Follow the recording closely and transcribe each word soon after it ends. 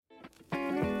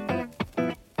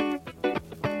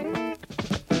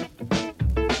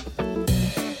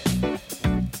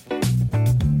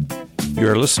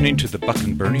You're listening to the Buck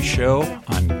and Bernie Show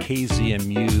on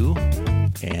KZMU,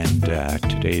 and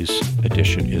today's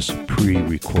edition is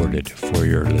pre-recorded for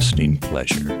your listening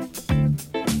pleasure.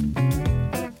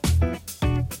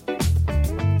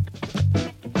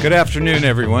 Good afternoon,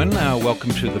 everyone. Welcome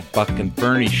to the Buck and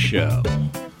Bernie Show.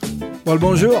 Well,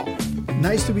 bonjour.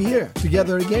 Nice to be here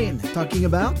together again, talking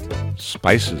about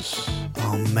spices.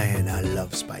 Oh man, I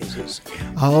love spices.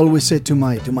 I always say to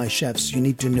my chefs, you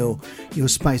need to know your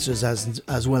spices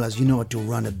as well as you know how to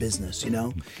run a business.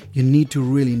 You need to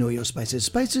really know your spices.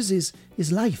 Spices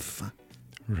is life.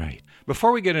 Right.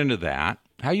 Before we get into that,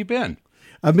 how you been?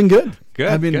 I've been good. Good.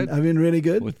 I've been good. really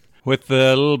good. With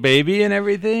the little baby and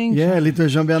everything? Yeah, little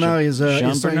Jean-Bernard is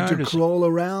starting to is crawl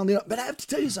around. But I have to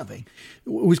tell you something.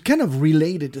 We're kind of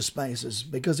related to spices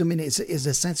because, it's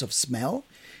a sense of smell.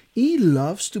 He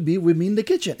loves to be with me in the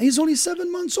kitchen. He's only 7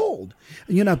 months old.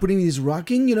 And putting he's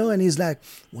rocking, and he's like,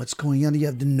 "What's going on?" You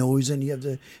have the noise and you have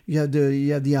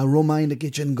the aroma in the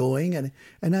kitchen going, and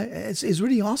it's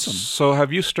really awesome. So,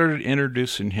 have you started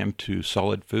introducing him to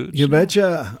solid foods? You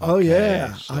betcha. Oh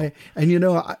yeah. So.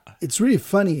 It's really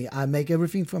funny. I make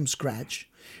everything from scratch.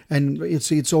 And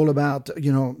it's all about,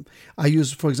 I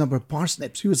use, for example,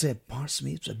 parsnips. You would say,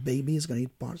 parsnips, a baby is going to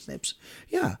eat parsnips.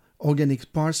 Yeah,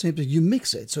 organic parsnips, you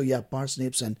mix it. So you have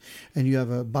parsnips and you have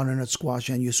a butternut squash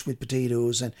and your sweet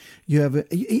potatoes and you have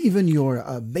even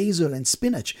your basil and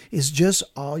spinach. It's just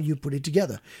how you put it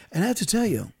together. And I have to tell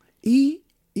you, he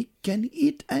can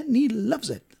eat and he loves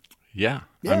it. Yeah.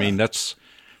 It's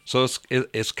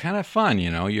kind of fun,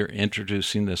 you're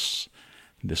introducing this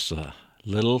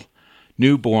little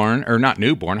newborn, or not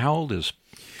newborn. How old is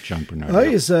Jean Bernard? Oh,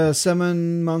 he's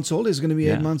 7 months old. He's going to be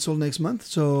 8 months old next month.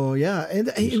 So yeah,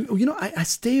 and I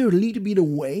stay a little bit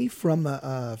away from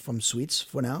sweets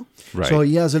for now. Right. So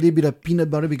he has a little bit of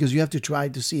peanut butter because you have to try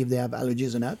to see if they have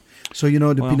allergies or not. So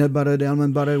peanut butter, the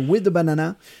almond butter with the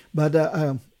banana. But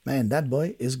man, that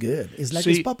boy is good. It's like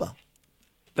his papa.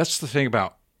 That's the thing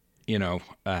about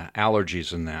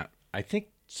allergies and that. I think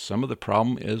some of the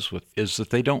problem is that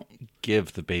they don't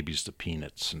give the babies the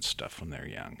peanuts and stuff when they're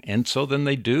young, and so then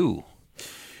they do.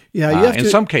 Yeah, in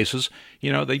some cases,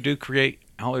 they do create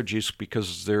allergies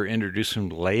because they're introducing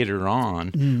them later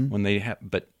on when they have,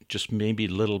 but just maybe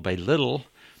little by little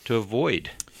to avoid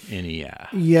any.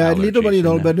 Little by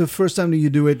little. But the first time that you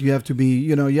do it, you have to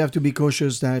be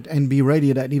cautious and be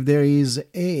ready that if there is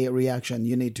a reaction,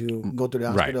 you need to go to the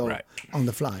hospital on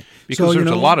the fly. Because there's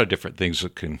a lot of different things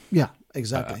that can. Yeah.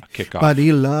 Exactly. Kick off. But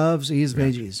he loves his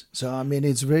veggies. So,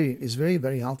 it's very,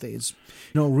 very healthy. It's,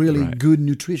 really good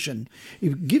nutrition.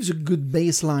 It gives a good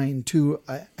baseline to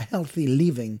a healthy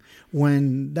living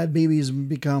when that baby has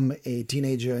become a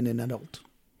teenager and an adult.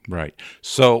 Right.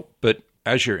 So, but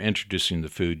as you're introducing the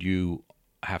food, you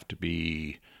have to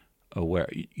be aware.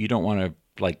 You don't want to,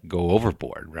 go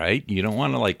overboard, right? You don't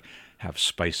want to, have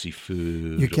spicy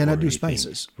food. You cannot do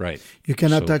spices. Right. You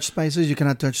cannot touch spices. You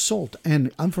cannot touch salt.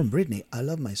 And I'm from Brittany. I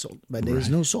love my salt, but there is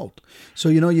no salt.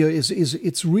 So,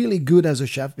 it's really good as a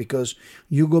chef because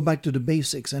you go back to the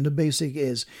basics. And the basic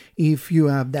is if you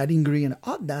have that ingredient,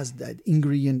 how does that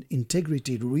ingredient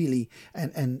integrity really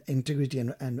and integrity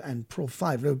and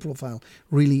profile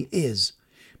really is?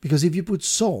 Because if you put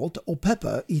salt or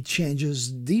pepper, it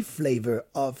changes the flavor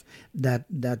of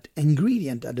that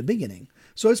ingredient at the beginning.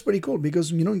 So it's pretty cool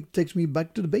because, it takes me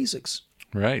back to the basics.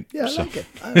 Right. Yeah, I like it.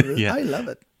 I love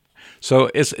it.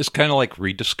 So it's kind of like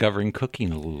rediscovering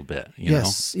cooking a little bit,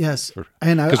 Yes.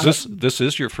 And because this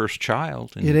is your first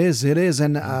child. It is.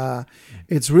 And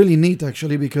it's really neat,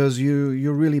 actually, because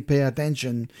you really pay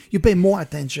attention. You pay more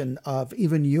attention of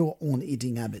even your own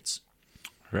eating habits.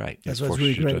 Right. That's what's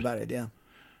really great about it, yeah.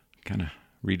 Kind of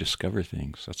rediscover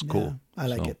things. That's cool. I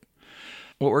like it.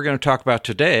 What we're going to talk about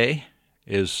today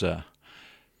is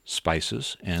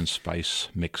spices and spice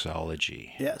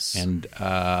mixology. Yes. And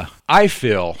I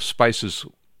feel spices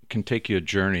can take you a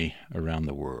journey around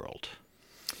the world.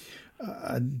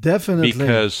 Definitely.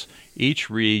 Because each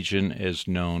region is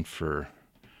known for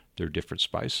their different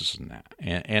spices in that.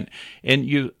 And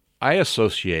I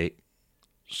associate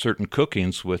certain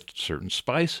cookings with certain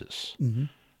spices. Mm-hmm.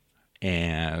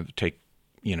 And take,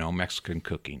 Mexican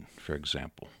cooking, for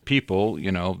example. People,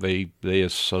 they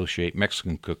associate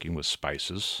Mexican cooking with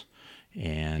spices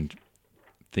and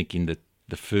thinking that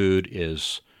the food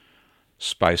is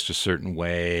spiced a certain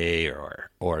way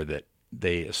or that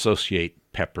they associate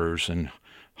peppers and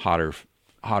hotter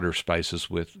spices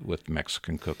with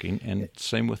Mexican cooking, and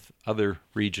same with other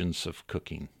regions of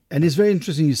cooking. And it's very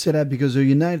interesting you say that because the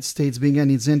United States began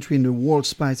its entry in the world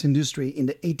spice industry in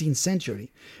the 18th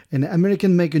century. And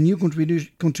Americans make a new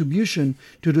contribution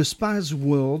to the spice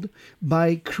world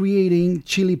by creating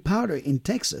chili powder in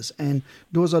Texas. And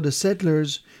those are the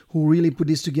settlers who really put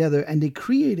this together, and they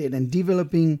created and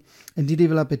they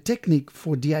developed a technique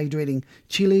for dehydrating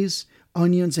chilies,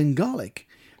 onions, and garlic.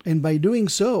 And by doing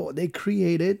so, they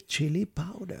created chili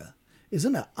powder.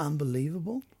 Isn't that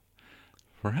unbelievable?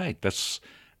 Right.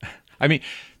 I mean,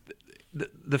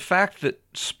 the fact that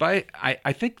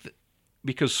I think that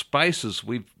because spices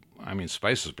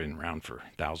have been around for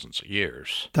thousands of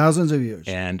years. Thousands of years.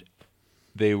 And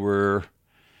they were,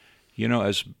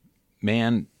 as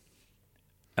man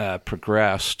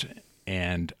progressed,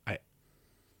 and a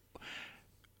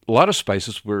lot of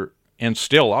spices were, and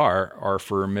still are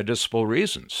for medicinal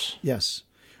reasons. Yes,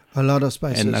 a lot of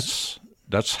spices. And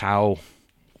that's how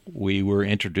we were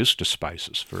introduced to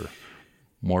spices,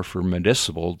 more for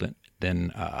medicinal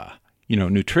than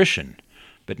nutrition.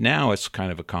 But now it's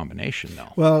kind of a combination,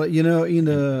 though. Well, in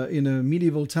the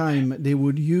medieval time, they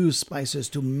would use spices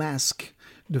to mask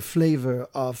the flavor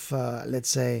of, let's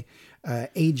say,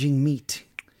 aging meat.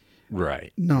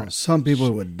 Right. No, some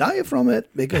people would die from it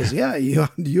because,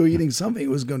 you're eating something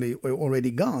that was going to be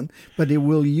already gone, but they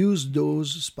will use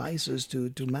those spices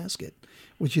to mask it,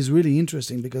 which is really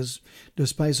interesting because the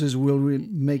spices will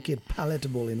make it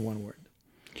palatable, in one word.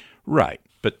 Right.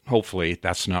 But hopefully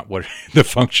that's not what the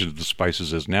function of the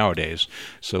spices is nowadays.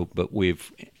 But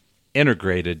we've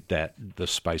integrated the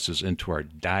spices into our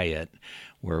diet,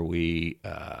 where we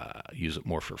use it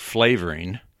more for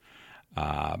flavoring.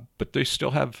 But they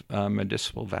still have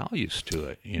medicinal values to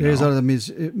it. There's other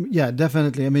yeah,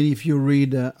 definitely. I mean, if you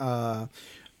read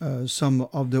some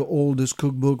of the oldest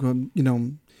cookbook,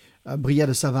 Brillat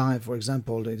de Savarin, for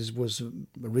example, it was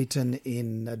written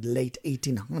in the late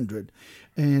 1800s,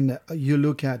 and you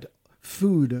look at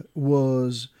food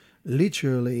was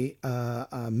literally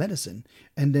medicine,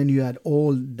 and then you had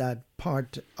all that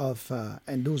part of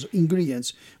and those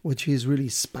ingredients, which is really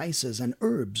spices and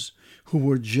herbs, who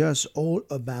were just all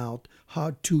about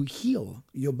how to heal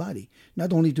your body,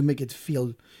 not only to make it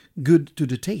feel good to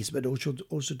the taste, but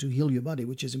also to heal your body,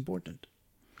 which is important.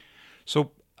 So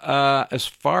as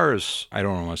far as, I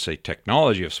don't want to say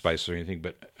technology of spice or anything,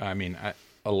 but I mean,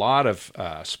 a lot of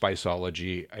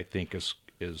spiceology, I think, is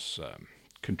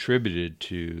contributed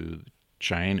to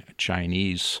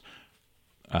Chinese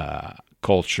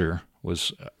culture,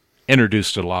 was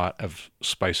introduced a lot of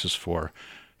spices for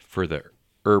the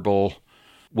herbal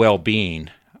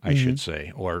well-being, I should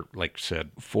say, or like I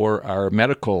said, for our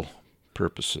medical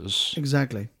purposes.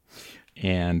 Exactly.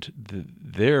 And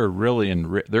they're really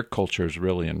their culture is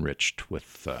really enriched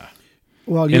with,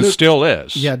 still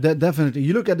is. Yeah, definitely.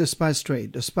 You look at the spice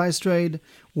trade. The spice trade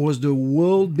was the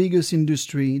world's biggest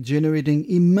industry, generating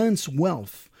immense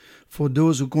wealth for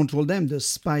those who control them. The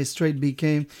spice trade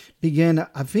began,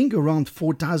 I think, around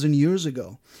 4,000 years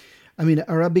ago. I mean,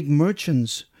 Arabic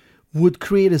merchants would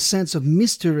create a sense of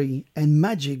mystery and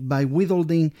magic by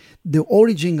withholding the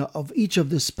origin of each of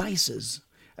the spices.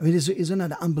 I mean, isn't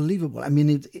that unbelievable? I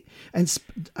mean,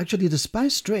 actually, the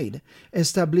spice trade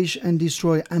established and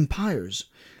destroyed empires,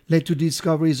 led to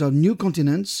discoveries of new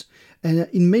continents, and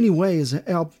in many ways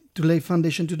helped to lay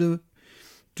foundation to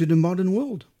the modern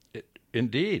world.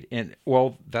 Indeed, and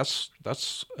well, that's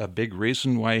a big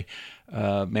reason why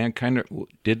mankind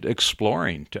did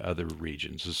exploring to other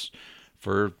regions, is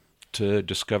to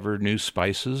discover new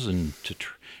spices, and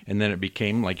then it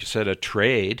became, like you said, a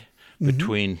trade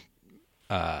between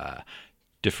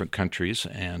different countries,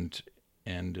 and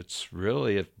it's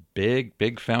really a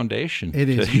big foundation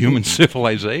to human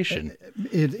civilization.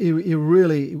 It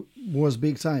really was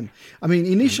big time. I mean,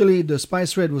 initially the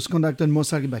spice trade was conducted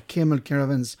mostly by camel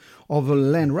caravans over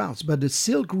land routes, but the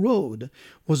Silk Road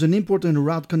was an important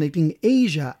route connecting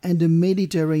Asia and the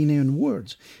Mediterranean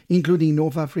worlds, including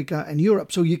North Africa and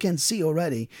Europe. So you can see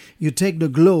already, you take the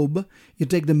globe, you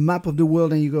take the map of the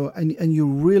world, and you go and you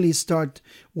really start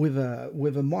with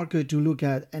a marker to look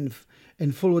at and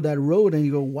follow that road, and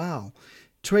you go, wow.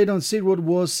 Trade on Silk Road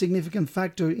was a significant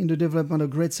factor in the development of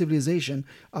great civilization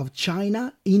of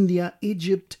China, India,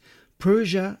 Egypt,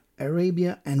 Persia,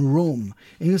 Arabia, and Rome.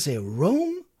 And you say,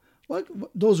 Rome? What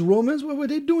those Romans, what were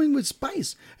they doing with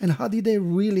spice? And how did they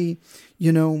really,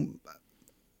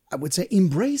 I would say,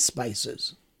 embrace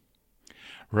spices?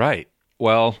 Right.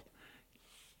 Well,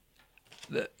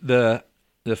 the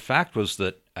fact was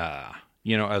that,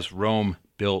 as Rome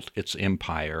built its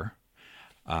empire,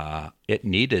 it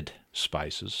needed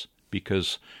spices,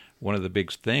 because one of the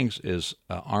big things is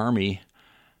a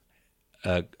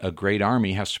great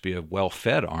army has to be a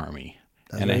well-fed army.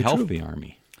 That's and a very true. healthy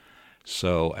army.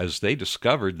 So as they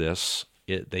discovered this,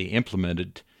 they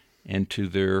implemented into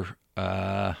their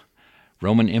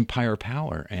Roman Empire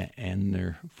power and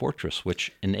their fortress,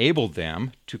 which enabled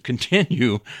them to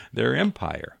continue their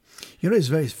empire. You know, it's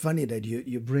very funny that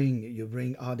you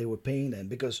bring how they were paying them,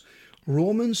 because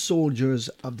Roman soldiers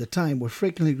of the time were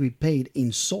frequently paid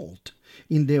in salt,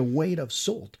 in their weight of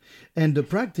salt. And the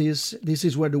practice, this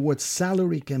is where the word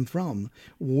salary came from.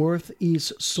 Worth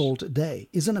is salt day.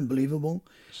 Isn't it unbelievable?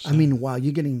 I mean, wow,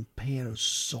 you're getting paid in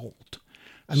salt.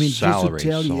 I mean, Salary, just to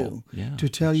tell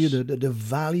salt. you the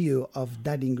value of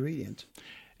that ingredient.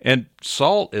 And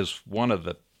salt is one of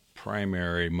the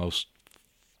primary, most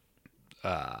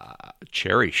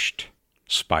cherished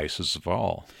spices of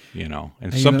all,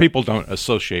 And some people don't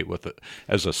associate with it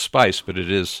as a spice, but it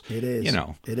is. It is.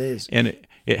 It is. And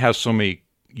it has so many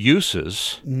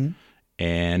uses,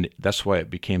 and that's why it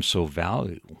became so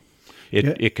valuable.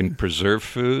 It can preserve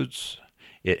foods.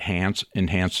 It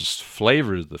enhances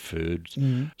flavor of the food.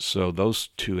 So those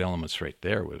two elements right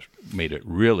there made it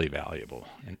really valuable.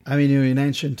 I mean, in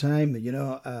ancient time,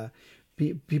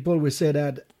 people would say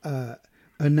that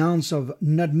an ounce of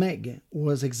nutmeg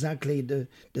was exactly the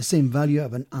same value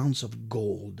of an ounce of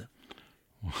gold.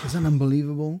 Isn't that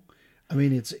unbelievable? I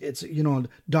mean, it's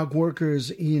dock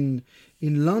workers in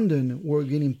London were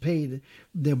getting paid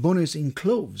their bonus in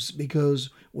cloves, because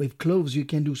with cloves you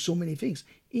can do so many things,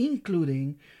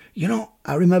 including,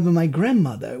 I remember my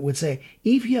grandmother would say,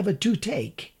 if you have a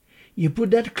toothache, you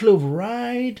put that clove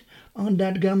right on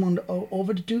that gum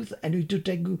over the tooth, and the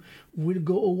toothache will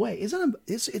go away.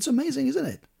 It's amazing, isn't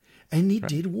it? And it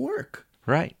did work.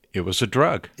 Right. It was a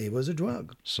drug. It was a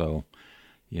drug. So,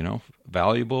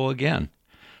 valuable again.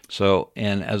 So,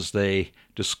 and as they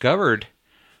discovered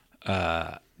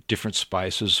different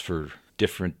spices for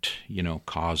different,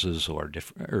 causes or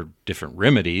different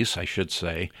remedies, I should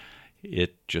say,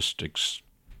 it just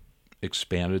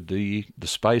expanded the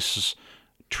spices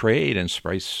trade and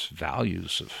spice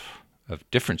values of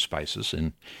different spices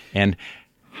and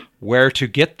where to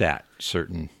get that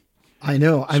certain. I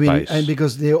know. I mean, and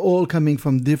because they're all coming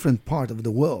from different part of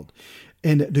the world.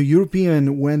 And the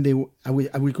European, when I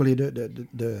would call it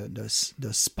the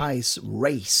spice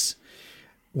race,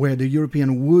 where the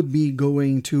European would be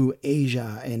going to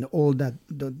Asia and all that,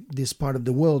 this part of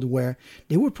the world where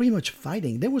they were pretty much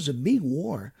fighting. There was a big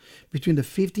war between the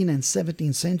 15th and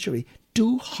 17th century.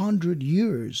 200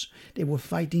 years they were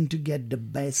fighting to get the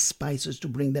best spices to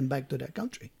bring them back to their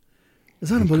country.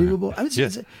 It's unbelievable. I mean,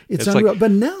 it's unreal.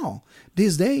 But now,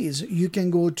 these days, you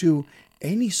can go to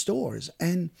any stores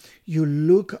and you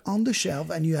look on the shelf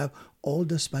and you have all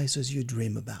the spices you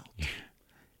dream about.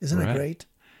 Isn't it great?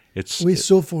 We're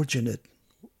so fortunate.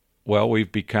 Well,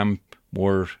 we've become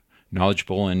more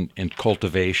knowledgeable in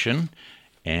cultivation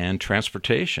and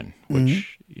transportation,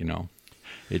 which,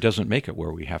 it doesn't make it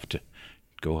where we have to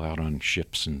go out on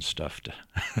ships and stuff.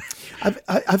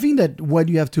 I think that what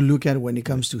you have to look at when it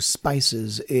comes to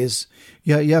spices is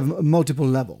you have multiple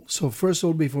levels. So first of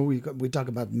all, before we talk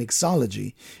about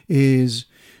mixology, is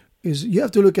you have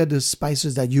to look at the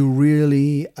spices that you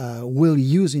really will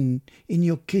use in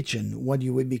your kitchen, what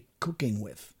you will be cooking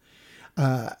with,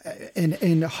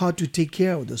 and how to take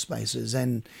care of the spices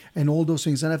and all those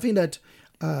things. And I think that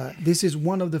this is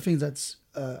one of the things that's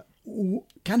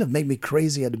kind of make me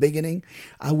crazy at the beginning.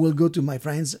 I will go to my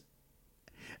friends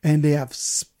and they have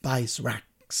spice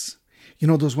racks.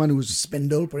 Those one who's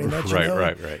spindle pretty much.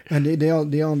 Right. And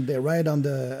they're right on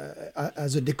the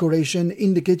as a decoration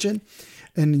in the kitchen.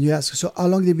 And you ask, so how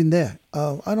long they've been there?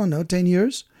 I don't know, 10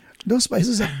 years? Those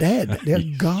spices are dead. They're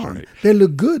gone. Right. They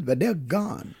look good, but they're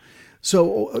gone.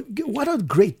 So what are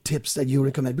great tips that you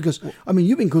recommend? Because, I mean,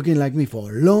 you've been cooking like me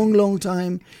for a long, long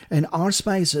time, and our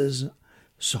spices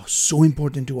are so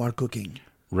important to our cooking.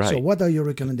 Right. So what are your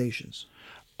recommendations?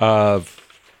 Of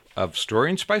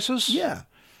storing spices? Yeah.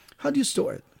 How do you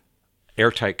store it?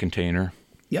 Airtight container.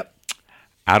 Yep.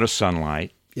 Out of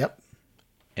sunlight. Yep.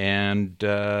 And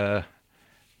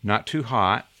not too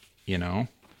hot,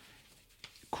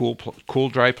 cool,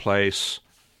 dry place,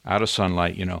 out of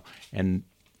sunlight, and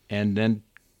then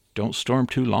don't store them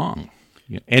too long,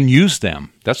 and use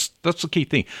them. That's the key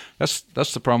thing. That's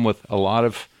the problem with a lot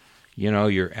of,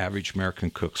 your average American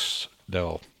cooks.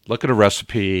 They'll look at a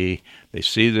recipe, they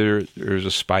see there's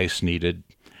a spice needed,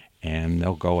 and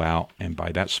they'll go out and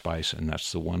buy that spice, and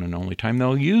that's the one and only time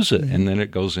they'll use it. Mm-hmm. And then it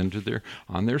goes into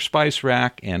on their spice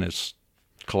rack, and it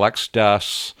collects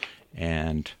dust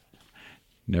and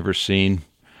never seen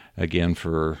again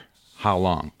for how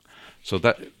long. So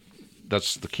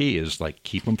that's the key, is like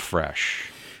keep them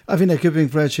fresh. I think that keeping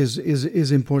fresh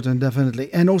is important,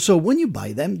 definitely. And also, when you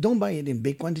buy them, don't buy it in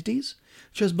big quantities.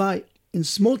 Just buy in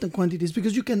small quantities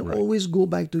because you can always go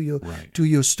back to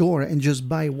your store and just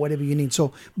buy whatever you need.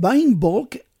 So buying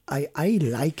bulk, I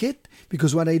like it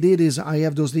because what I did is I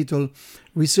have those little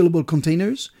resealable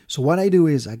containers. So what I do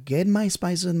is I get my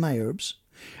spices and my herbs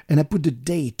and I put the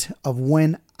date of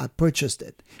when I purchased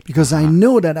it because I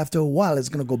know that after a while it's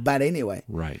going to go bad anyway.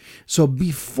 Right. So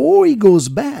before it goes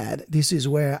bad, this is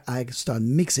where I start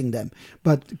mixing them.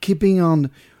 But keeping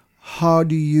on how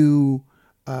do you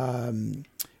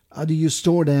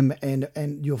store them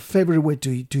and your favorite way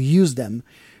to use them.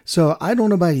 So I don't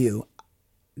know about you.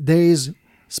 There is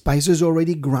spices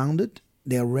already grounded.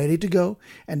 They're ready to go.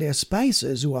 And there are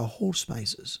spices who are whole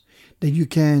spices that you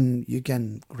can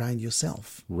grind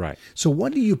yourself. Right. So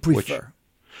what do you prefer?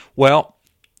 Well,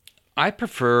 I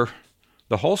prefer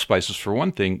the whole spices. For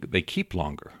one thing, they keep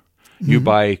longer. You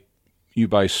buy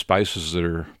spices that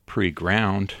are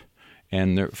pre-ground,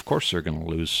 and of course they're going to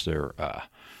lose their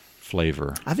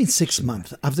flavor. I think 6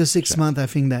 months. After 6 months, I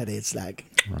think that it's like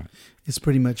it's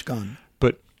pretty much gone.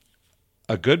 But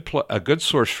a good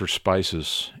source for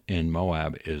spices in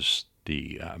Moab is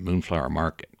the Moonflower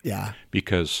Market. Yeah,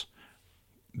 because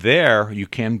there you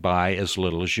can buy as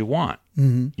little as you want.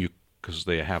 Because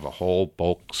they have a whole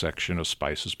bulk section of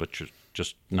spices, but you're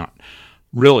just not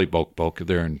really bulk.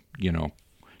 They're in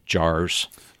jars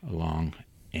along,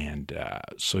 and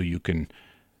so you can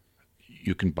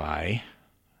buy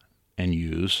and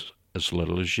use as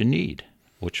little as you need,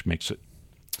 which makes it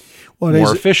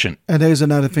more efficient. And there's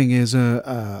another thing is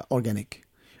organic.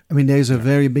 I mean, there's a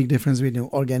very big difference between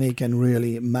organic and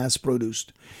really mass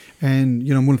produced. And,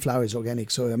 Moonflower is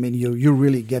organic. So, I mean, you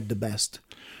really get the best.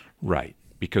 Right.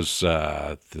 Because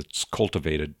it's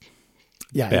cultivated.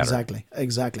 Yeah, better.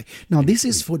 Exactly. Now, this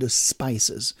is for the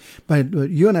spices. But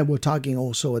you and I were talking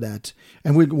also that,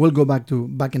 and we'll go back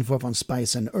and forth on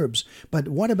spice and herbs. But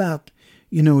what about,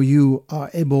 you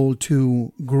are able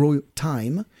to grow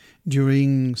thyme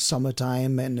during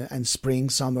summertime and spring,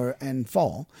 summer, and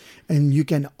fall. And you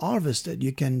can harvest it,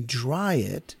 you can dry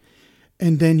it,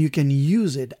 and then you can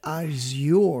use it as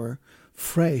your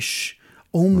fresh,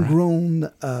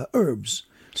 homegrown herbs.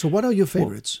 So what are your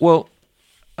favorites? Well,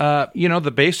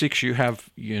 the basics you have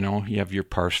your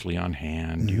parsley on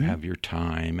hand, you have your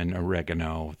thyme and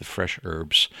oregano, the fresh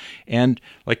herbs. And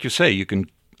like you say,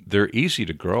 they're easy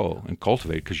to grow and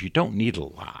cultivate because you don't need a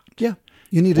lot. Yeah,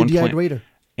 you need a dehydrator.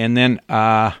 And then,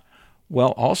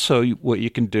 also what you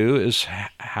can do is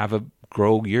have it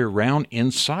grow year-round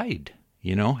inside.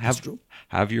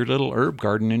 Have your little herb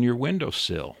garden in your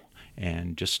windowsill,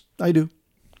 and just I do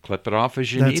clip it off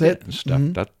as you need it and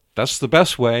stuff. That's the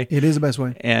best way. It is the best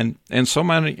way. And so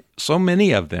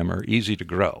many of them are easy to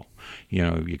grow.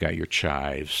 You got your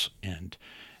chives and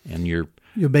your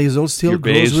basil still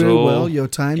grows really well. Your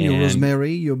thyme, your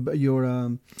rosemary,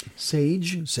 your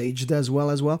sage does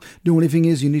well as well. The only thing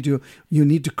is you need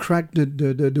to crack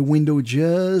the window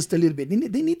just a little bit.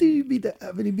 They need to be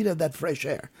a little bit of that fresh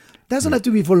air. Doesn't have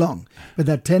to be for long, but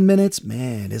that 10 minutes,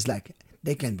 man, it's like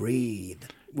they can breathe,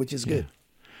 which is good.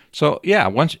 So if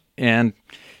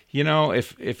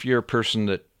you're a person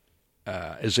that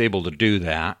is able to do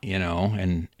that,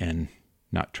 and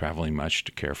not traveling much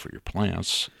to care for your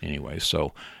plants anyway.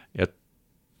 So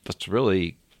that's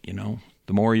really,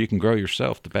 the more you can grow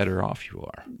yourself, the better off you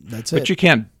are. That's it. But you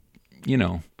can't, you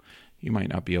might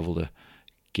not be able to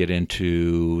get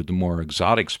into the more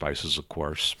exotic spices, of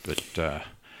course, but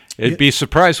it'd be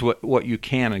surprised what you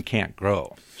can and can't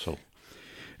grow. So.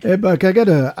 Hey, Buck, I got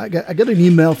an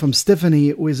email from Stephanie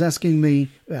who is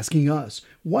asking us,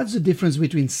 what's the difference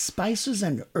between spices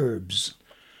and herbs?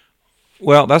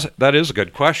 Well, that is a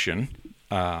good question,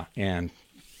 and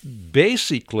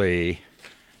basically,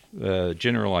 the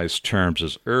generalized terms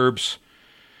is herbs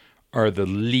are the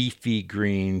leafy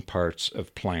green parts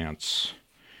of plants,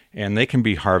 and they can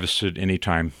be harvested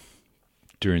anytime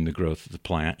during the growth of the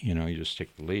plant. You just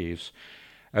take the leaves.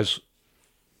 As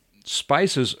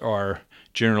spices are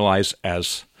generalized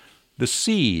as the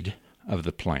seed of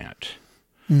the plant,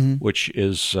 which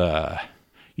is,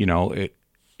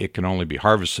 it can only be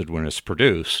harvested when it's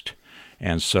produced.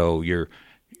 And so you're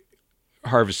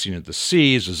harvesting of the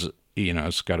seeds is,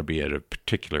 it's got to be at a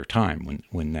particular time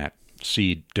when that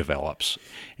seed develops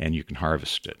and you can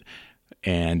harvest it.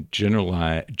 And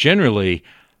generally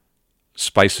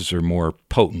spices are more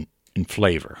potent in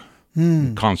flavor,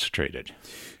 concentrated.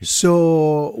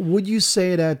 So would you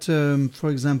say that,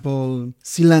 for example,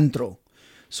 cilantro?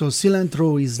 So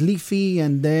cilantro is leafy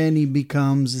and then it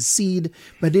becomes a seed,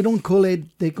 but they don't call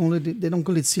it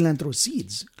cilantro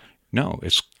seeds. No,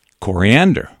 it's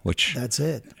coriander, which That's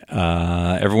it.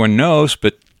 everyone knows,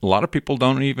 but a lot of people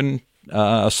don't even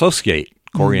associate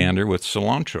coriander with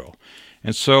cilantro.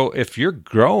 And so if you're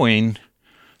growing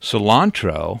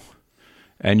cilantro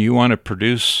and you want to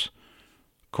produce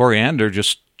coriander,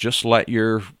 just let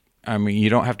your, I mean, you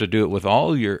don't have to do it with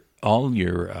all your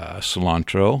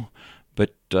cilantro,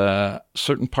 but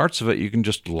certain parts of it, you can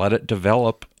just let it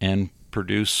develop and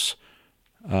produce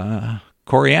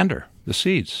coriander, the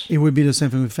seeds. It would be the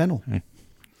same thing with fennel.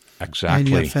 Exactly. And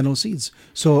you have fennel seeds.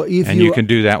 So if you can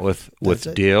do that with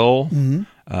dill, Mm-hmm.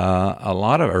 a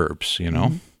lot of herbs, you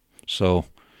know. So,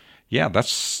 yeah,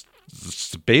 that's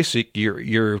the basic.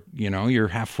 You're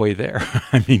halfway there.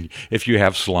 I mean, if you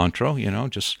have cilantro,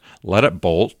 just let it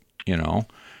bolt,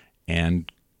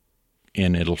 and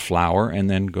it'll flower and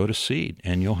then go to seed,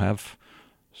 and you'll have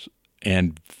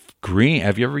green.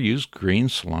 Have you ever used green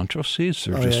cilantro seeds?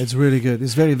 Yeah, it's really good.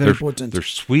 It's very, very potent. They're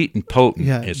sweet and potent.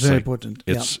 Yeah, it's very potent.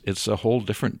 It's a whole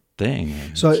different thing.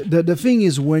 So the thing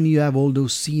is, when you have all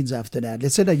those seeds after that,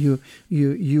 let's say that you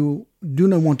do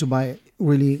not want to buy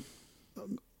really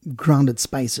grounded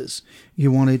spices.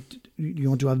 You want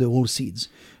to have the whole seeds.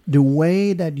 The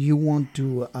way that you want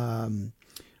to,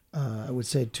 I would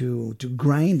say to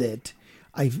grind it,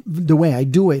 the way I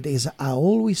do it is I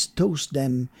always toast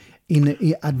them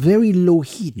at very low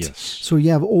heat. Yes. So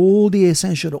you have all the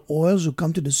essential oils who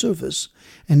come to the surface,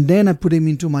 and then I put them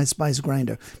into my spice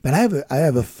grinder. But I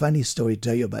have a funny story to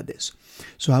tell you about this.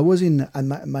 So I was at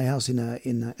my house in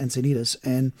Encinitas,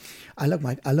 and I love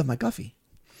my coffee,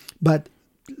 but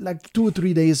like 2 or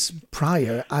 3 days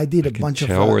prior, I did a bunch of.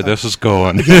 Tell where this is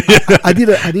going. I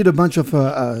did a bunch of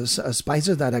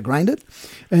spices that I grinded,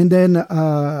 and then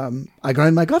I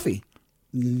grind my coffee,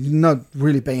 not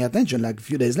really paying attention. Like a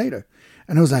few days later,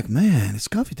 and I was like, "Man, this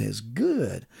coffee tastes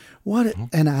good."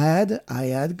 And I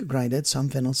had grinded some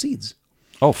fennel seeds.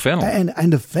 Oh, fennel.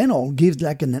 And the fennel gives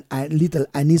like a little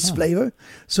anise flavor.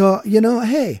 So,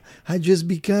 hey, I just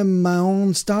become my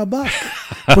own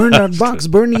Starbucks.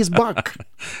 Bernie's Buck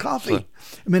coffee.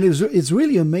 I mean, it's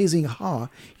really amazing how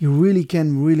you really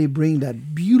can really bring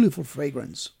that beautiful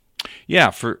fragrance.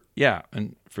 Yeah,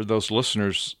 and for those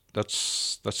listeners,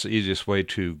 that's the easiest way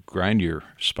to grind your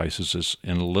spices is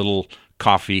in a little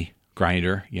coffee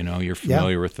grinder. You're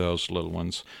familiar with those little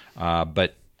ones.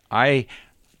 But I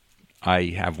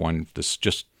have one that's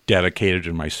just dedicated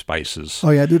to my spices. Oh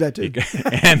yeah, I do that too.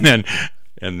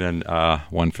 and then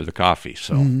one for the coffee.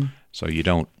 So so you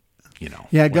don't,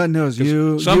 Yeah, God knows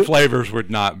some flavors would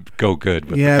not go good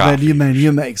with the yeah, coffee. but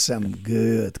you make some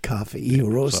good coffee. You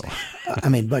roast.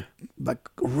 But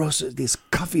roasted these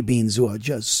coffee beans who are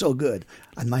just so good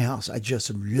at my house. I just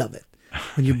love it.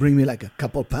 When you bring me like a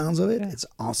couple pounds of it, it's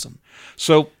awesome.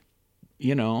 So,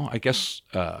 I guess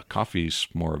coffee's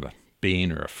more of a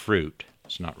bean or a fruit.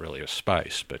 It's not really a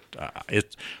spice, but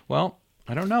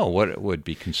I don't know what it would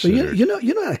be considered. But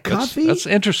you know, coffee. That's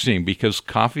interesting because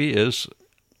coffee is.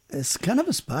 It's kind of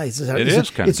a spice.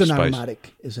 It's an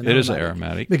aromatic. It is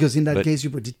aromatic because in that case you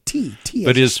put the tea. Tea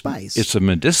but is a spice. It's a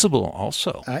medicinal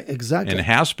also. Exactly, and it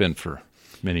has been for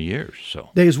many years. So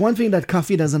there is one thing that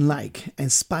coffee doesn't like, and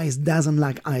spice doesn't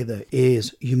like either,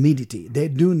 is humidity. They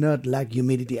do not like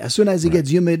humidity. As soon as it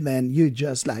gets humid, man, you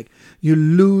just you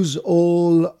lose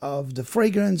all of the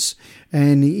fragrance,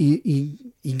 and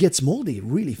it gets moldy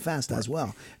really fast as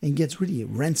well, and gets really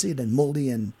rancid and moldy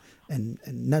and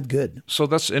not good. So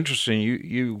that's interesting.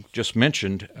 You just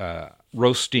mentioned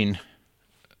roasting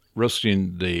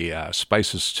the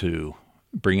spices to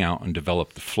bring out and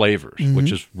develop the flavors,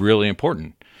 which is really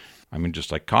important. I mean,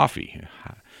 just like coffee.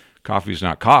 Coffee's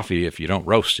not coffee if you don't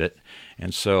roast it.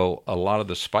 And so a lot of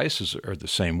the spices are the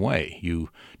same way.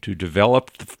 To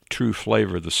develop the true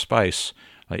flavor of the spice,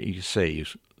 like you say,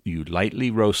 you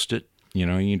lightly roast it.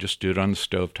 You just do it on the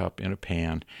stovetop in a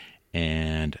pan,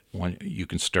 and when you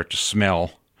can start to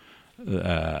smell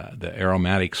the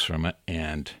aromatics from it,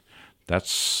 and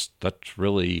that's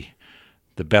really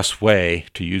the best way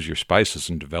to use your spices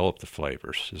and develop the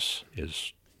flavors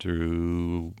is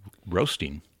through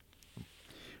roasting.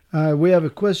 We have a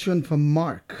question from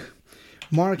Mark.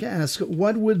 Mark asks,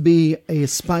 what would be a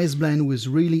spice blend was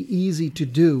really easy to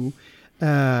do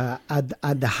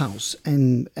at the house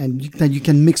and that you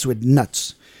can mix with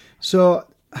nuts? So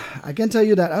I can tell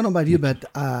you that, I don't know about you, but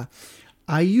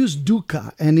I use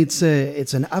Duka, and it's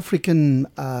an African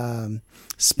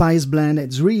spice blend.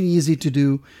 It's really easy to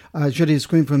do. Actually, it's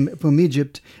coming from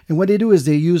Egypt. And what they do is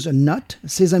they use a nut,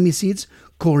 sesame seeds,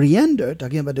 coriander,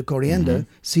 talking about the coriander,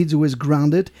 seeds always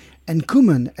grounded, and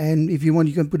cumin. And if you want,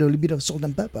 you can put a little bit of salt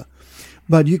and pepper.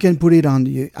 But you can put it on,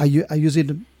 I use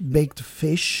it baked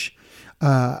fish,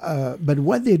 But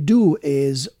what they do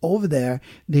is over there,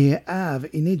 they have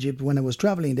in Egypt, when I was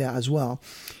traveling there as well,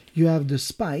 you have the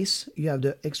spice, you have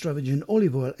the extra virgin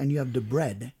olive oil, and you have the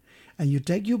bread. And you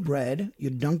take your bread, you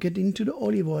dunk it into the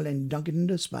olive oil and dunk it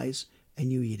into the spice,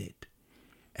 and you eat it.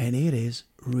 And it is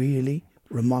really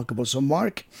remarkable. So,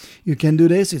 Mark, you can do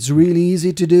this. It's really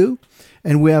easy to do.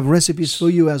 And we have recipes for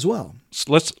you as well.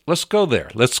 So let's go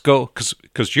there. Let's go,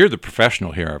 because you're the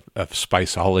professional here of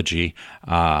spiceology.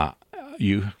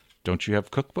 Don't you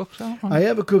have cookbooks out? I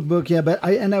have a cookbook, yeah, but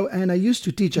I used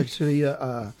to teach actually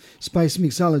spice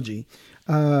mixology.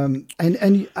 And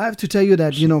I have to tell you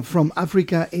that, from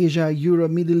Africa, Asia,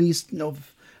 Europe, Middle East,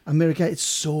 North America, it's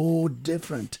so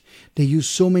different. They use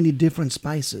so many different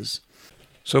spices.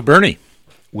 So, Bernie,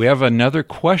 we have another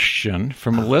question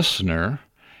from a listener,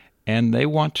 and they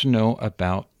want to know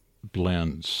about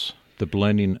blends, the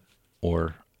blending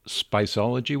or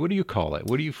spiceology. What do you call it?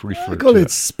 What do you refer to? I call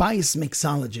it spice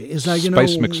mixology. It's like,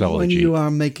 spice mixology. When you are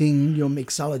making your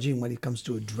mixology when it comes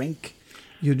to a drink,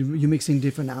 you're mixing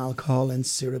different alcohol and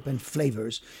syrup and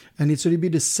flavors. And it's going to be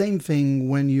the same thing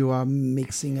when you are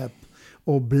mixing up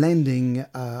or blending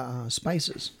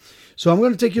spices. So I'm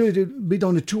going to take you a bit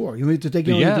on a tour. You want to take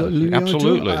you on a tour?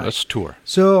 Absolutely. Let's tour.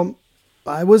 So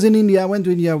I was in India. I went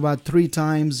to India about 3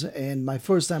 times. And my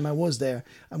first time I was there,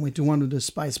 I went to one of the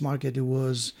spice market. It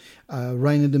was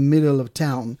right in the middle of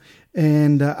town.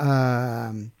 And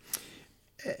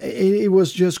it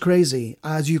was just crazy.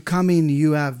 As you come in,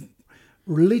 you have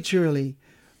literally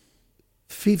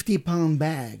 50-pound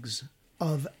bags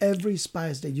of every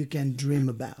spice that you can dream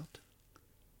about.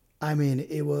 I mean,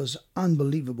 it was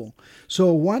unbelievable.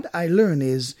 So what I learned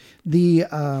is the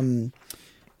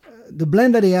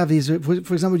blend that they have is, for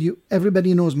example,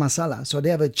 everybody knows masala. So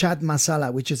they have a chaat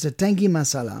masala, which is a tangy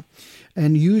masala.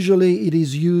 And usually it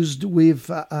is used with,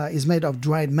 is made of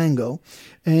dried mango.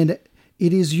 And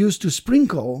it is used to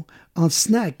sprinkle on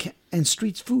snack and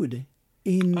street food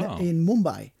in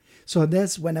Mumbai. So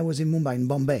that's when I was in Mumbai, in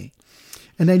Bombay.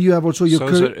 And then you have also your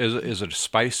curry. Is it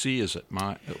spicy? Is it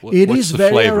It is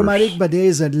very flavors? aromatic, but there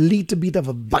is a little bit of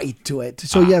a bite to it.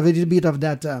 So you have a little bit of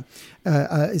that.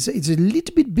 It's a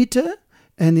little bit bitter,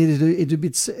 and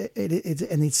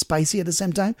it's spicy at the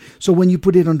same time. So when you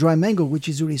put it on dry mango, which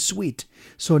is really sweet,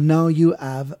 so now you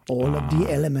have all of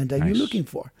the element that you're looking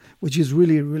for, which is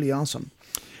really, really awesome.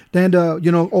 Then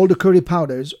all the curry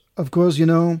powders, of course,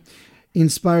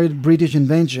 inspired British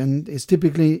invention is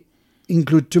typically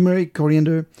include turmeric,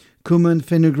 coriander, cumin,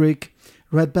 fenugreek,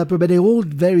 red pepper, but they're all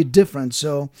very different.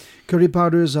 So curry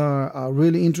powders are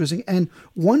really interesting. And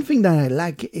one thing that I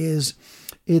like is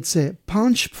it's a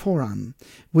Panch Phoram,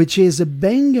 which is a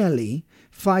Bengali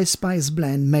 5-spice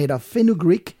blend made of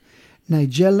fenugreek,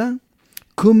 nigella,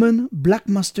 cumin, black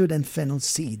mustard, and fennel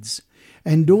seeds.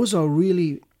 And those are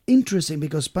really interesting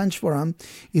because Panch Phoram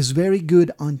is very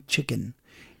good on chicken.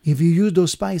 If you use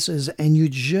those spices and you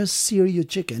just sear your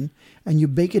chicken and you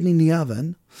bake it in the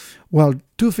oven, well,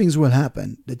 2 things will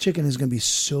happen. The chicken is going to be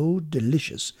so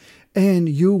delicious, and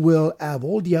you will have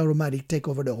all the aromatic take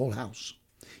over the whole house.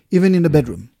 Even in the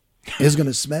bedroom, it's going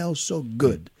to smell so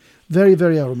good. Very,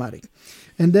 very aromatic.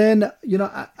 And then,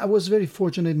 I was very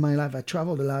fortunate in my life. I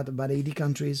traveled a lot, about 80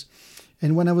 countries.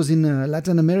 And when I was in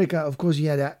Latin America, of course, you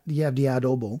have the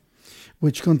adobo,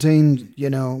 which contains,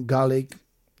 garlic,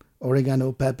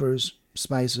 oregano, peppers,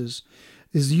 spices.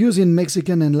 Is used in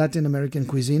Mexican and Latin American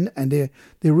cuisine, and they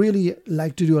really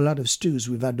like to do a lot of stews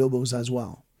with adobos as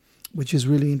well, which is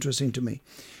really interesting to me.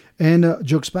 And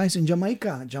jerk spice in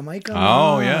Jamaica.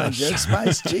 Yes. Jerk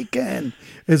spice chicken.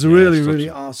 It's really, really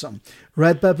awesome.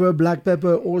 Red pepper, black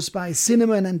pepper, allspice,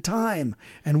 cinnamon, and thyme.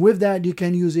 And with that, you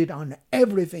can use it on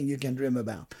everything you can dream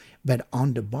about. But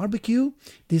on the barbecue,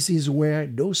 this is where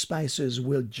those spices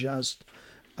will just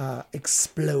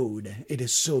explode. It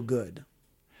is so good.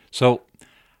 So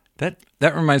that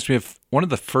reminds me of one of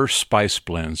the first spice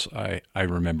blends I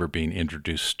remember being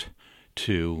introduced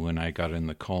to when I got in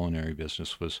the culinary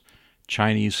business was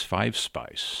Chinese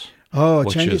 5-spice. Oh,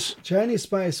 Chinese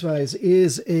spice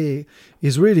is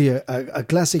really a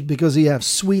classic because you have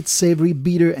sweet, savory,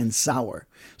 bitter, and sour.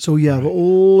 So you have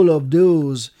all of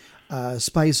those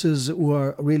spices who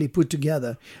are really put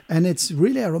together, and it's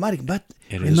really aromatic. But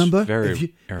remember, if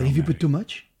you put too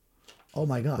much, oh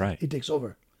my God, it takes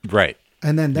over. Right,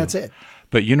 and then that's it.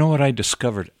 But you know what I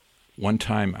discovered one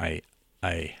time? I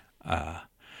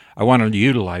wanted to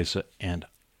utilize it, and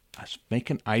I was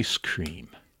making ice cream,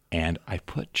 and I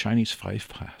put Chinese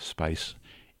 5-spice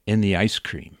in the ice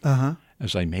cream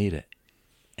as I made it,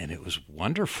 and it was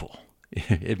wonderful.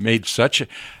 It made such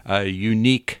a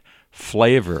unique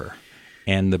flavor,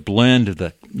 and the blend of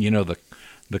the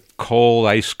the cold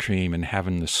ice cream and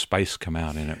having the spice come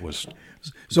out, and it was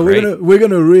So great. we're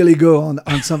gonna really go on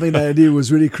something that I did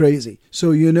was really crazy.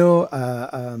 So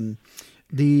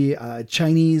the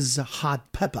Chinese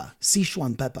hot pepper,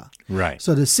 Sichuan pepper. Right.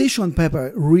 So the Sichuan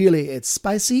pepper really it's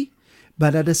spicy,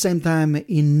 but at the same time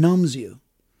it numbs you.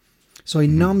 So it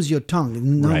numbs your tongue, it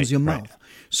numbs Right, your right. mouth.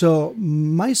 So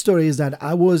my story is that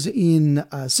I was in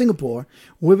Singapore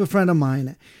with a friend of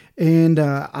mine, and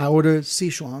I ordered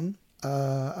Sichuan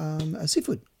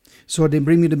seafood. So they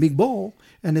bring me the big bowl,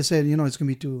 and they said, it's gonna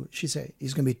be too. She said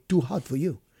it's gonna be too hot for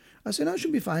you. I said, no, it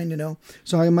should be fine,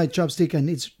 So I have my chopstick, and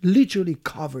it's literally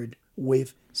covered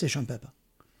with Sichuan pepper.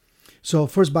 So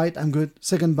first bite, I'm good.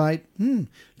 Second bite,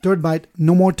 third bite,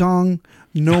 no more tongue,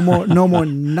 no more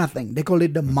nothing. They call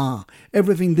it the ma.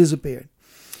 Everything disappeared.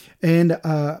 And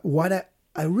what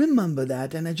I remember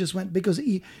that, and I just went because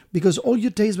all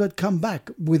your taste buds come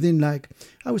back within I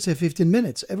would say 15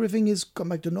 minutes. Everything is come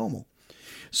back to normal.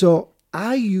 So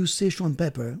I use Sichuan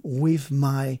pepper with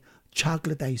my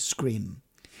chocolate ice cream.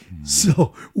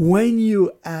 So when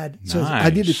you add, so I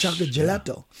did the Nice. chocolate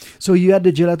gelato. So you add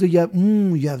the gelato,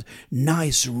 you have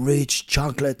nice rich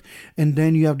chocolate, and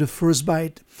then you have the first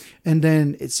bite, and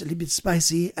then it's a little bit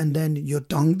spicy, and then your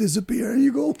tongue disappears, and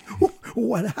you go,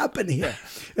 what happened here?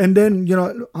 And then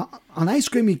on ice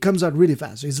cream it comes out really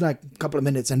fast. So it's like a couple of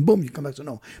minutes, and boom, you come back to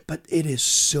normal. But it is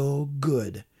so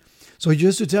good. So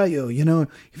just to tell you,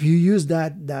 if you use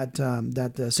that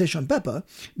Sichuan pepper,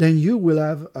 then you will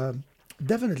have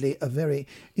definitely a very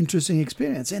interesting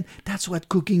experience, and that's what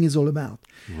cooking is all about.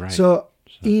 Right. So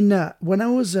when I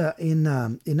was in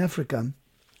Africa,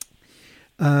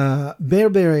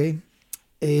 bearberry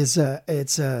is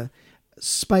it's a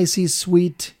spicy,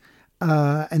 sweet,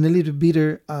 and a little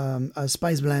bitter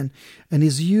spice blend, and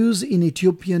is used in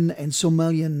Ethiopian and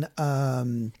Somalian.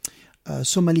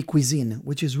 Somali cuisine,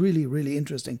 which is really, really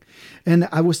interesting. And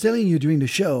I was telling you during the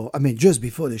show, just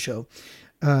before the show,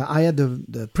 I had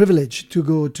the privilege to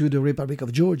go to the Republic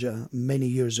of Georgia many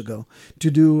years ago to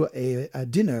do a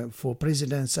dinner for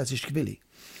President Saakashvili.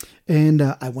 And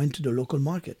I went to the local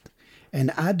market.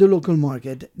 And at the local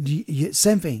market,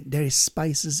 same thing, there is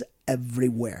spices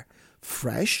everywhere.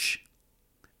 Fresh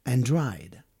and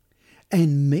dried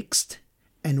and mixed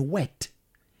and wet.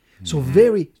 So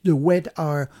the wet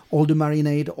are all the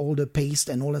marinade, all the paste,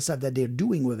 and all the stuff that they're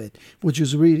doing with it, which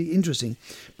is really interesting.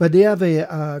 But they have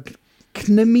a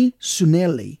knemi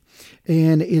suneli,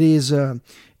 and it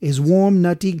is warm,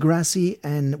 nutty, grassy,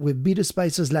 and with bitter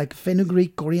spices like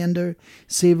fenugreek, coriander,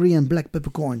 savory, and black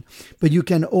peppercorn. But you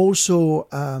can also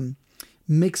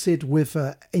mix it with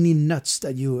any nuts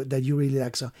that you really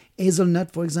like. So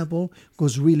hazelnut, for example,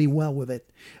 goes really well with it.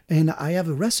 And I have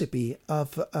a recipe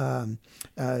of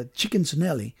chicken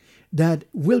suneli that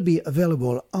will be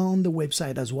available on the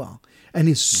website as well. And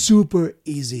it's super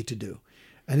easy to do.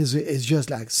 And it's just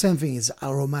like same thing. It's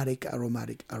aromatic.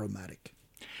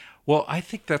 Well, I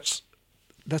think that's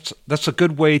a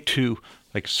good way to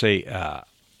say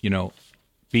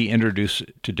be introduced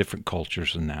to different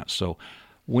cultures and that. So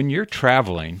when you're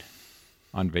traveling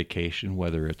on vacation,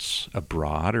 whether it's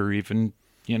abroad or even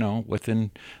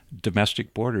within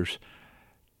domestic borders,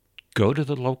 go to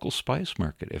the local spice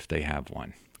market if they have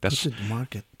one. That's the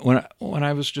market. When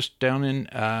I was just down in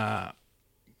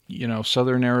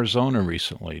southern Arizona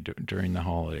recently during the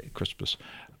holiday Christmas,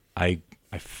 I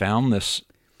found this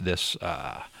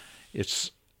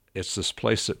it's this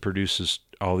place that produces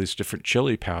all these different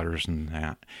chili powders and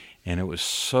that, and it was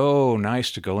so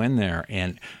nice to go in there.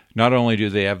 And not only do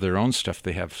they have their own stuff,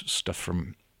 they have stuff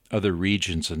from other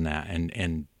regions and that,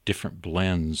 and different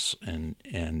blends, and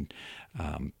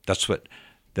that's what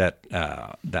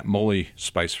that mole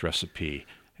spice recipe.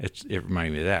 It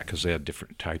reminded me of that because they have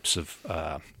different types of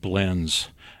blends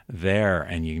there,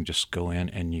 and you can just go in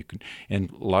and you can.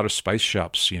 And a lot of spice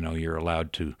shops, you're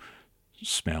allowed to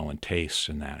smell and taste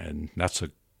and that's a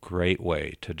great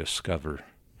way to discover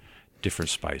different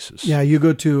spices. Yeah, you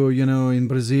go to in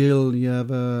Brazil, you have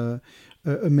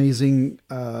amazing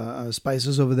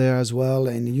spices over there as well,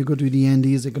 and you go to the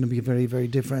Andes, they're going to be very, very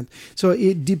different. So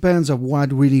it depends on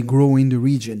what really grow in the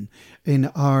region.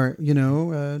 And our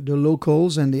the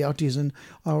locals and the artisan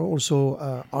are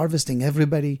also harvesting.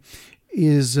 Everybody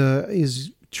is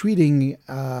treating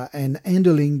and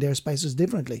handling their spices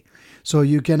differently. So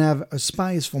you can have a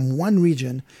spice from one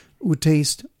region who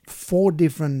taste 4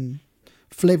 different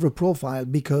flavor profile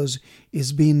because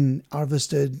it's been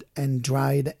harvested and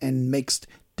dried and mixed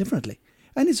differently.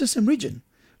 And it's the same region.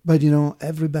 But,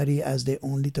 everybody has their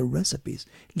own little recipes,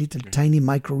 little tiny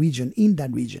micro region in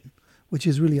that region, which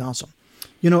is really awesome.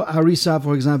 Harissa,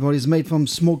 for example, is made from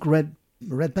smoked red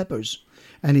peppers.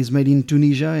 and it's made in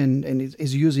Tunisia, and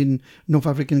it's used in North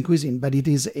African cuisine. But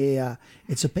it's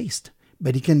a paste,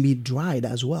 but it can be dried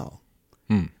as well.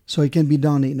 So it can be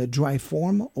done in a dry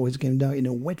form, or it can be done in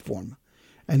a wet form,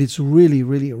 and it's really,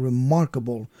 really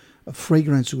remarkable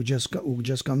fragrance who just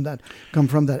come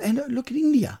from that. And look at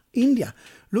India.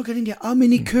 Look at India. How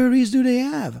many curries do they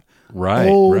have? Right.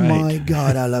 Oh right. my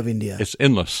God, I love India. It's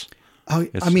endless.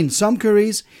 I mean, some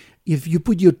curries, if you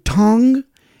put your tongue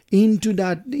into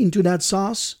that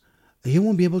sauce, you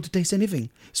won't be able to taste anything.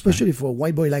 Especially for a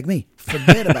white boy like me.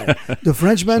 Forget about it. The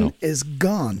Frenchman is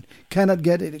gone. Cannot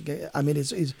get it. I mean,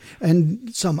 it's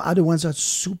and some other ones are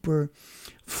super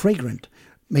fragrant.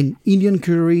 I mean, Indian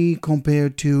curry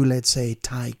compared to, let's say,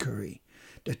 Thai curry.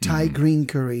 The Thai green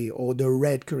curry or the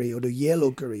red curry or the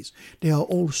yellow curries, they are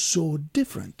all so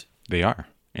different. They are,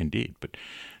 indeed. But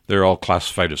they're all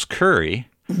classified as curry,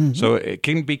 so it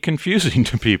can be confusing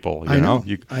to people. I know.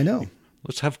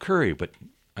 Let's have curry, but,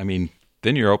 I mean,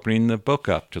 then you're opening the book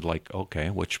up to like, okay,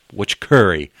 which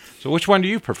curry? So which one do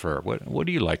you prefer? What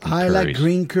do you like in I curries? like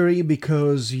green curry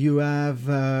because you have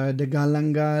the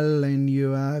galangal and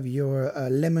you have your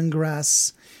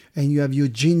lemongrass and you have your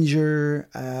ginger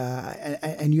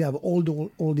and you have all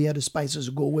the other spices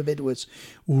go with it, which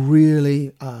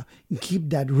really keep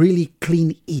that really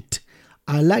clean heat.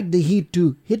 I like the heat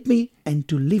to hit me and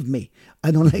to leave me.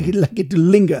 I don't like it to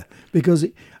linger because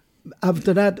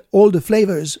after that, all the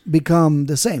flavors become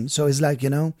the same. So it's like,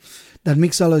 that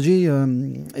mixology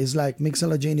is like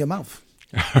mixology in your mouth.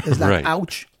 It's like, right.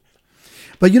 Ouch.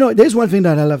 But, there's one thing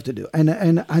that I love to do.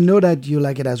 And I know that you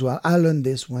like it as well. I learned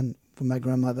this one from my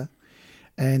grandmother.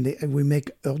 And we make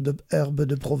herbe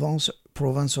de Provence,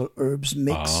 Provençal herbs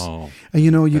mix. Oh, and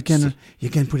you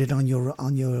can put it on your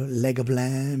leg of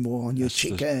lamb or on your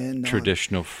chicken.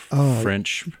 Traditional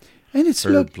French. And it's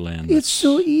blend. It's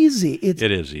so easy. It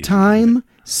is easy. Thyme,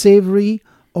 savory,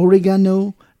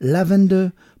 oregano,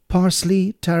 lavender,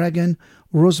 parsley, tarragon,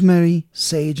 rosemary,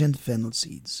 sage, and fennel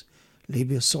seeds. Leave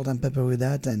your salt and pepper with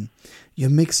that, and you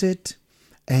mix it,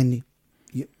 and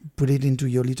you put it into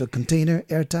your little container,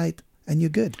 airtight, and you're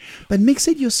good. But mix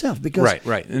it yourself because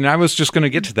Right. And I was just going to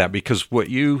get to that because what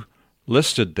you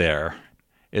listed there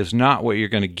is not what you're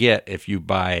going to get if you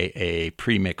buy a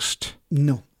premixed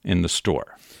in the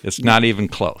store. It's not even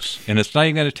close, and it's not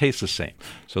even going to taste the same.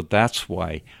 So that's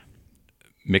why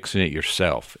mixing it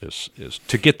yourself is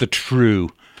to get the true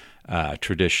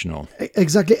traditional.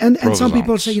 Exactly, and some people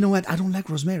Provence. say, you know what, I don't like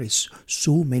rosemary.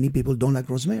 So many people don't like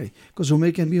rosemary because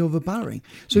rosemary can be overpowering.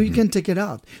 So you can take it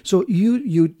out. So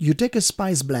you take a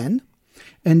spice blend,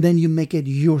 and then you make it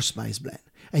your spice blend.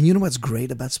 And you know what's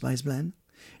great about spice blend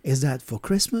is that for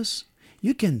Christmas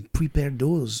you can prepare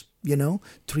those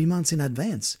 3 months in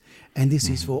advance. And this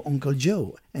is for Uncle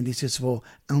Joe, and this is for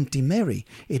Auntie Mary.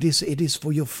 It is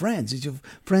for your friends. It's your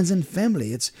friends and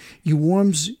family. It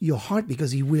warms your heart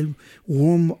because it will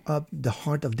warm up the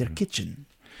heart of their kitchen.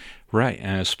 Right,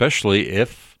 and especially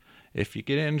if you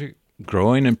get into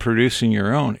growing and producing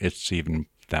your own, it's even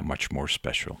that much more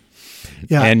special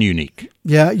and unique.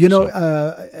 Yeah,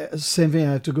 same thing.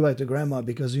 I had to go back to Grandma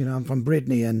because I'm from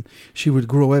Brittany, and she would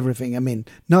grow everything. I mean,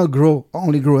 not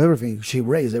only grow everything; she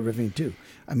raised everything too.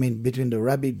 I mean, between the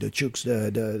rabbit, the chooks,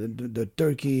 the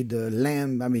turkey, the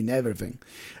lamb. I mean, everything.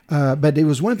 But there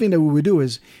was one thing that we would do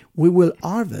is we will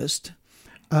harvest,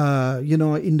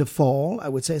 in the fall. I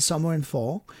would say summer and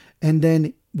fall, and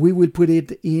then we will put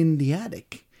it in the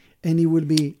attic, and it will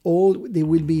be They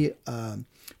will be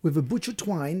with a butcher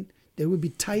twine. They will be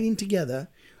tied in together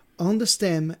on the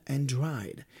stem and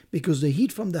dried because the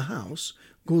heat from the house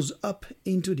goes up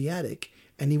into the attic,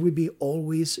 and it will be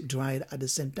always dried at the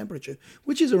same temperature,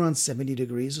 which is around 70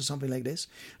 degrees or something like this.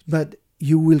 But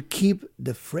you will keep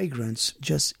the fragrance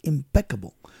just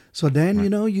impeccable. So then,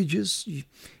 you just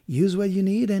use what you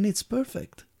need, and it's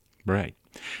perfect. Right.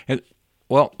 And,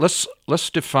 well, let's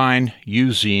define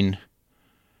using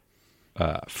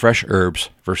fresh herbs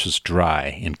versus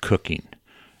dry in cooking.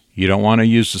 You don't want to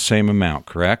use the same amount,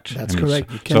 correct? That's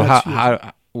correct. So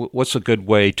how what's a good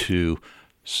way to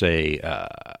say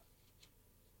a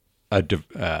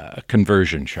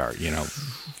conversion chart?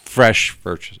 Fresh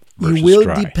versus dry. It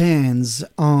will depends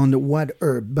on what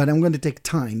herb, but I'm going to take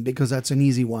thyme because that's an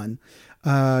easy one.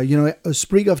 A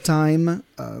sprig of thyme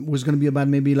was going to be about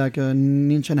maybe like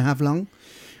an inch and a half long.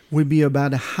 Would be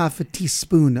about a half a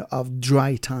teaspoon of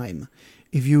dry thyme.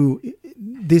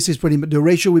 This is pretty much, the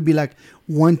ratio would be like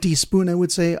 1 teaspoon, I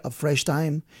would say, of fresh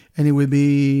thyme, and it would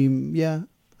be,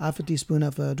 half a teaspoon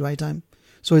of dry thyme.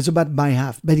 So it's about by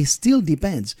half, but it still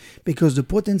depends because the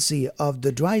potency of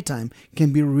the dry thyme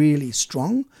can be really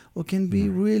strong or can be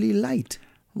really light.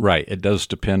 Right. It does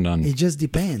depend on. It just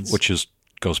depends. Which is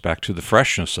goes back to the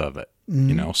freshness of it,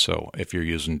 so if you're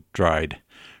using dried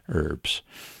herbs.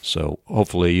 So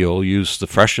hopefully you'll use the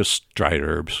freshest dried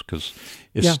herbs because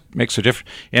it makes a difference.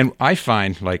 And I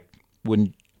find like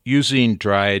when using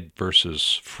dried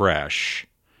versus fresh,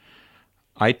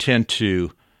 I tend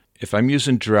to, if I'm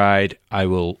using dried, I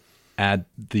will add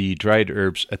the dried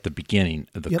herbs at the beginning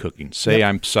of the cooking. Say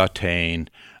I'm sautéing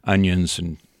onions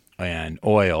and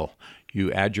oil.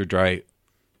 You add your dry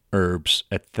herbs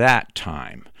at that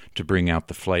time to bring out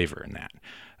the flavor in that.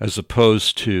 As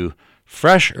opposed to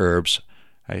fresh herbs,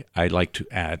 I like to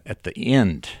add at the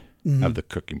end of the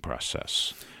cooking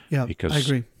process. Yeah, because I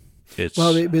agree. It's,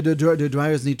 the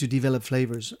dryers need to develop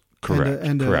flavors. Correct.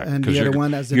 And correct. the other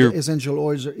one has the essential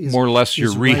oils. Is, more or less,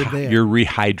 you're right there. you're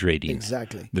rehydrating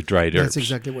exactly the dried herbs. That's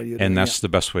exactly what you're doing. And that's the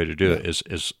best way to do it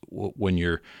is when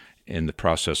you're in the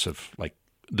process of like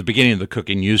the beginning of the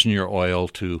cooking, using your oil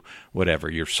to whatever,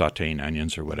 you're sautéing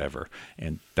onions or whatever.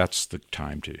 And that's the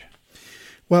time to.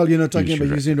 Well, talking about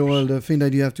using oil, the thing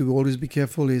that you have to always be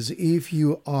careful is if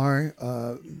you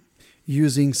are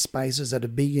using spices at the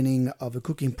beginning of a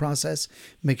cooking process,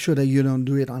 make sure that you don't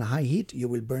do it on high heat. You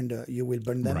will burn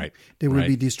them. Right. They will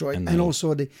be destroyed. And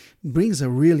also it brings a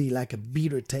really like a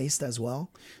bitter taste as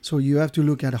well. So you have to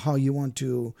look at how you want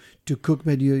to cook.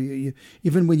 But you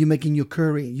even when you're making your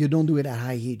curry, you don't do it at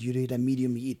high heat. You do it at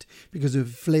medium heat because the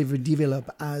flavor develop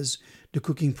as the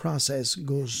cooking process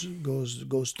goes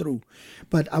through.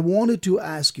 But I wanted to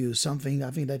ask you something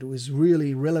I think that was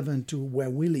really relevant to where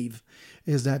we live,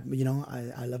 is that,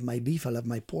 I love my beef, I love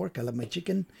my pork, I love my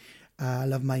chicken, I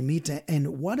love my meat.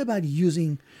 And what about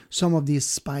using some of this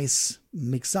spice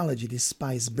mixology, this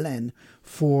spice blend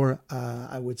for,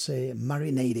 I would say,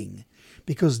 marinating?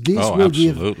 Because this will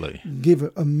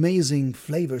give amazing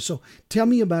flavor. So tell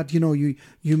me about, we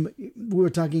were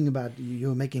talking about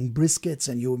you're making briskets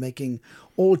and you were making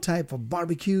all type of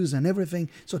barbecues and everything.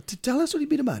 So tell us a little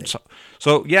bit about it.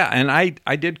 So yeah, and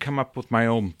I did come up with my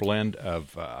own blend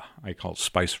of, I call it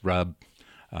spice rub,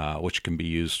 which can be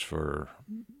used for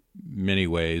many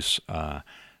ways.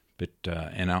 But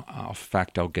in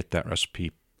fact, I'll get that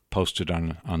recipe posted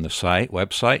on the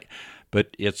website.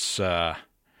 But it's...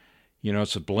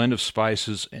 it's a blend of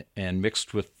spices and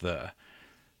mixed with and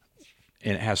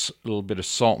it has a little bit of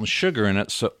salt and sugar in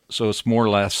it. So it's more or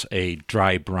less a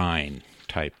dry brine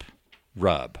type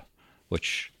rub,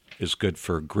 which is good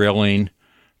for grilling,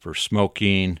 for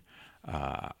smoking.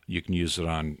 You can use it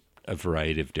on a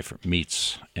variety of different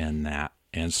meats and that.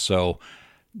 And so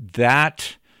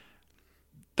that's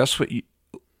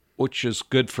which is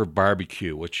good for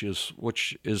barbecue, which is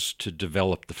to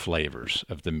develop the flavors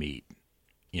of the meat.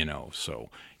 So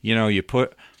you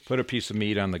put a piece of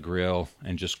meat on the grill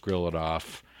and just grill it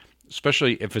off,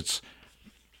 especially if it's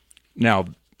now,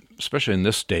 especially in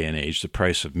this day and age, the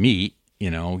price of meat,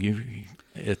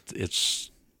 it's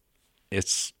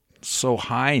so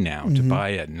high now to buy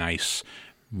a nice,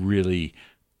 really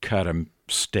cut a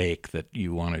steak that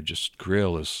you want to just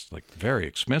grill is like very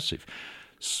expensive.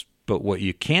 But what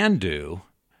you can do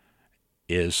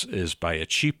is buy a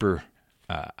cheaper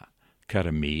cut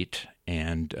of meat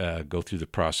and go through the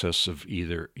process of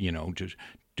either, just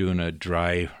doing a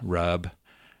dry rub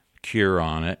cure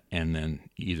on it and then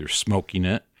either smoking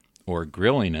it or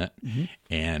grilling it.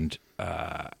 And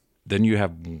then you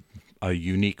have a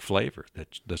unique flavor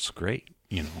that's great,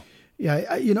 Yeah,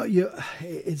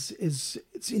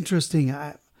 it's interesting.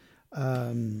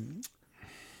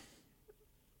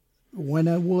 When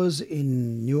I was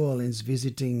in New Orleans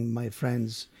visiting my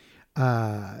friends,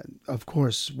 of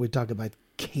course, we talk about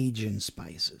Cajun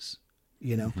spices,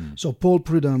 So Paul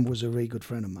Prudhomme was a very good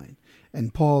friend of mine.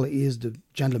 And Paul is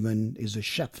the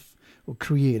chef who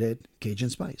created Cajun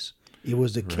spice. He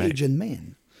was the Cajun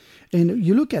man. And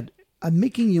you look at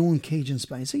making your own Cajun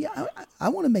spice. So yeah, I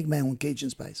want to make my own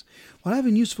Cajun spice. Well, I have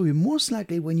a news for you. Most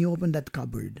likely when you open that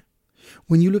cupboard,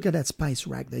 when you look at that spice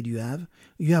rack that you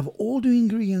have all the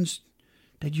ingredients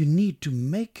that you need to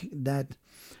make that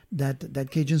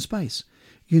Cajun spice.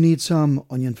 You need some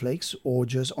onion flakes or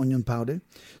just onion powder,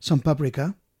 some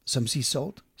paprika, some sea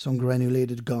salt, some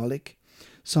granulated garlic,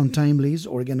 some thyme leaves,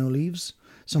 oregano leaves,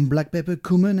 some black pepper,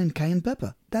 cumin, and cayenne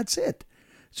pepper. That's it.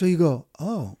 So you go,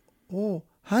 oh,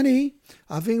 honey,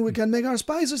 I think we can make our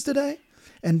spices today.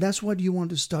 And that's what you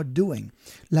want to start doing.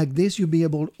 Like this, you'll be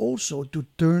able also to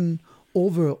turn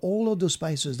over all of the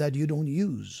spices that you don't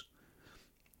use.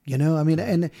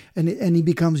 And it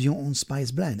becomes your own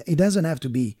spice blend. It doesn't have to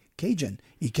be Cajun.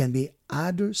 It can be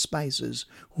other spices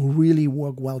who really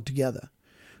work well together.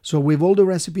 So with all the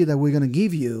recipe that we're going to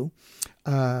give you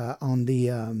on the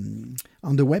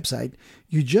website,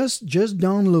 you just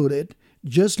download it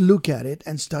just look at it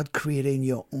and start creating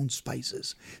your own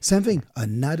spices. Same thing,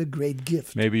 another great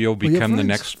gift. Maybe you'll for your become the friends.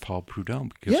 next Paul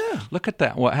Prudhomme. Because Yeah. look at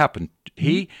that. What happened?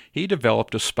 He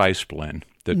developed a spice blend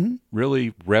that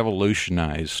really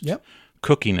revolutionized Yep.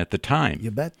 cooking at the time.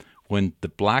 You bet. When the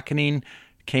blackening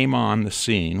came on the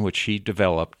scene, which he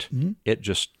developed, it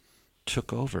just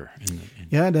took over.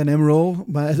 Yeah, then Emerald,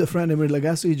 my other friend Emerald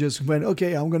Lagasse, just went,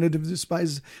 okay, I'm going to do the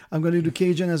spice, I'm going to do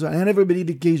Cajun as well. And everybody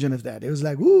did Cajun of that. It was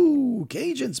like, ooh,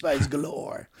 Cajun spice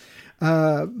galore.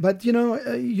 But,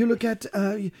 you look at,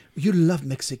 you love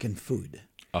Mexican food.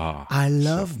 I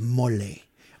love mole.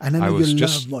 And I know you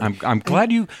love mole. I'm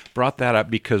glad you brought that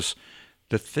up, because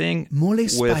the thing Mole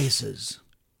spices.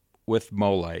 with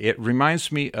mole, it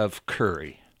reminds me of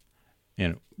curry,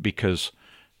 because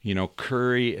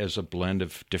curry is a blend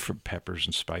of different peppers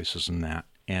and spices and that,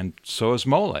 and so is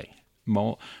mole.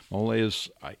 Mole is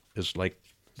like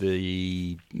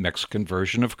the Mexican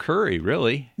version of curry,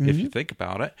 really, if you think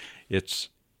about it. It's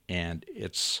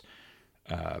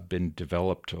been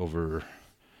developed over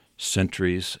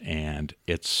centuries, and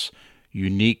it's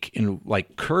unique in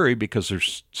like curry because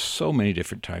there's so many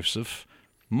different types of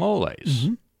moles.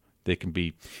 They can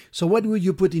be. So what would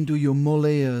you put into your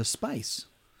mole spice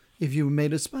if you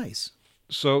made a spice?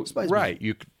 So Spice right,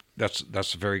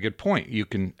 that's a very good point. You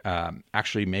can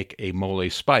actually make a mole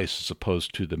spice as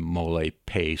opposed to the mole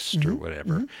paste or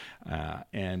whatever,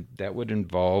 and that would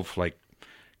involve like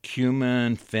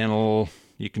cumin, fennel.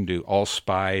 You can do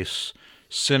allspice,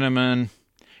 cinnamon,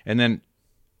 and then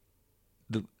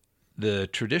the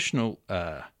traditional.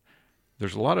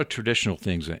 There's a lot of traditional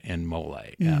things in mole,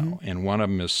 and one of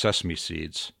them is sesame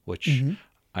seeds, which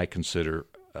I consider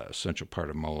an essential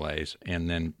part of moles. And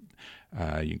then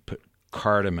you can put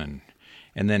cardamom,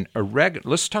 and then oregano.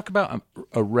 Let's talk about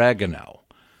oregano.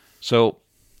 So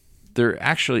there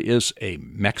actually is a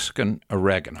Mexican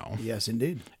oregano. Yes,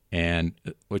 indeed. And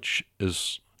which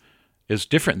is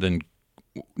different than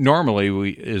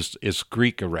normally is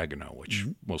Greek oregano, which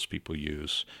most people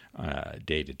use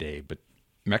day to day, but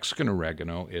Mexican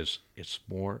oregano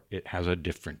it has a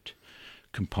different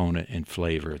component and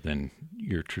flavor than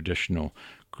your traditional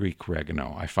Greek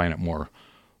oregano. I find it more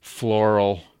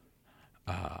floral,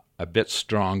 a bit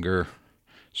stronger,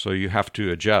 so you have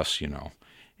to adjust,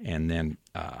 and then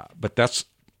but that's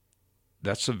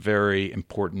a very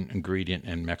important ingredient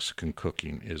in Mexican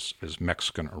cooking is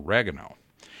Mexican oregano.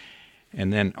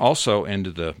 And then also into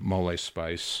the mole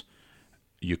spice,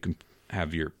 you can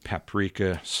have your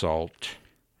paprika, salt,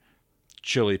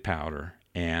 chili powder,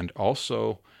 and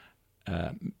also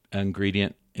an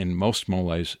ingredient in most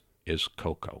moles is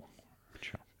cocoa.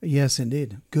 Yes,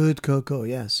 indeed. Good cocoa,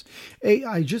 yes. Hey,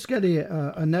 I just got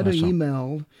another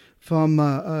email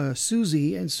from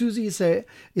Susie, and Susie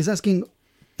is asking,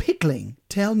 pickling.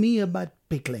 Tell me about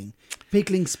pickling.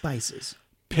 Pickling spices.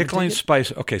 Pickling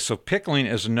spice. Okay, so pickling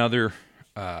is another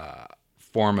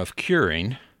form of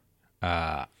curing,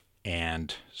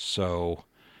 and so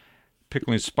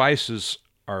pickling spices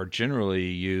are generally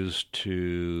used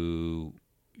to,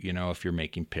 if you're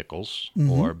making pickles,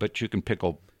 but you can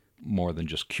pickle more than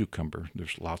just cucumber.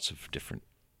 There's lots of different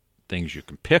things you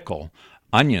can pickle.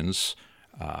 Onions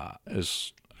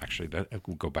is actually that.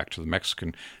 We'll go back to the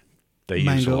Mexican. They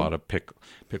use a lot of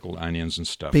pickled onions and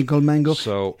stuff. Pickled mango.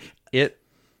 So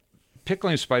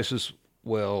pickling spices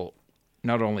will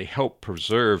not only help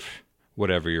preserve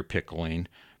whatever you're pickling,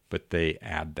 but they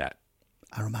add that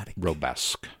aromatic,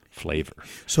 robust flavor.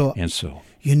 So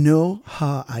you know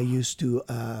how I used to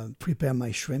prepare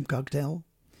my shrimp cocktail?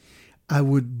 I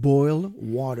would boil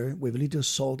water with a little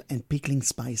salt and pickling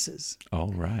spices. Oh,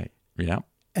 right. Yeah.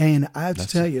 And I have to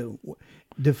tell you,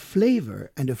 the flavor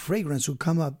and the fragrance will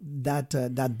come up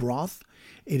that broth.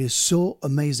 It is so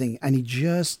amazing, and it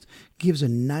just gives a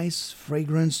nice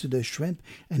fragrance to the shrimp.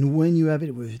 And when you have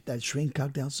it with that shrimp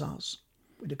cocktail sauce,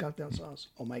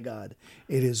 oh my God,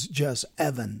 it is just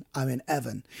heaven. I mean,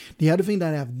 heaven. The other thing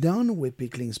that I've done with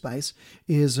pickling spice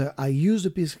is I use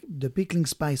the pickling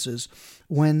spices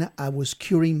when I was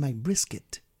curing my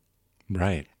brisket.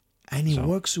 Right. And it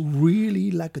works really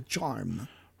like a charm.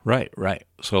 Right.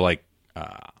 So like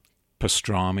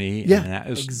pastrami, yeah,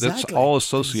 and exactly. That's all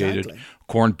associated. Exactly.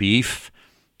 Corned beef,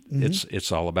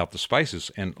 it's all about the spices.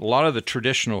 And a lot of the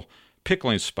traditional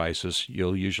pickling spices,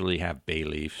 you'll usually have bay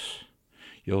leaves.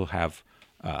 You'll have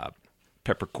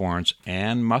peppercorns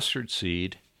and mustard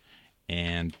seed,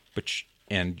 and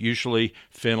usually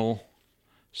fennel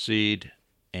seed,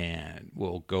 and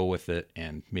we'll go with it,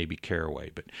 and maybe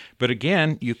caraway. But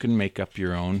again, you can make up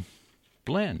your own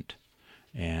blend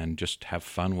and just have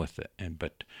fun with it.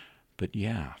 But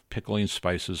yeah, pickling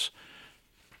spices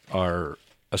are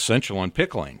essential in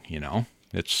pickling.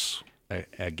 It's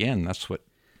again, that's what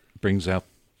brings out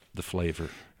the flavor.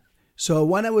 So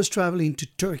when I was traveling to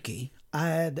Turkey, I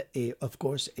had, of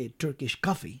course, a Turkish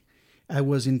coffee. I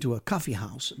was into a coffee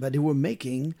house, but they were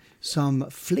making some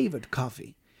flavored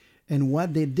coffee. And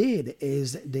what they did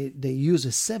is they use a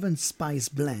 7-spice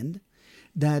blend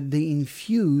that they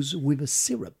infuse with a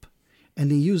syrup. And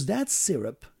they use that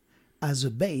syrup as a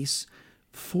base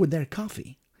for their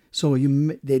coffee. So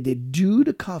they do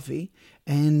the coffee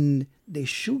and they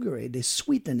sugar it, they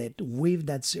sweeten it with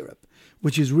that syrup,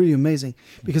 which is really amazing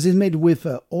because it's made with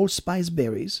allspice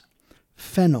berries,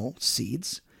 fennel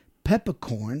seeds,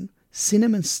 peppercorn,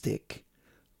 cinnamon stick,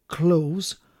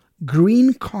 cloves,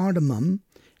 green cardamom,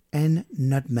 and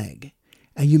nutmeg.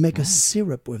 And you make a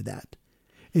syrup with that.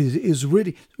 It is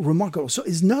really remarkable. So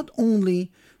it's not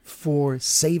only for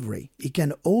savory, it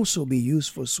can also be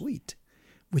used for sweet,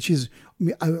 which is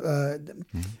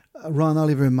Ron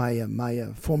Oliver,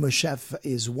 my former chef,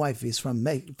 his wife is from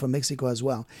Mexico as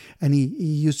well, and he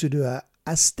used to do a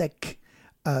Aztec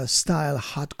style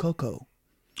hot cocoa.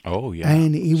 Oh yeah,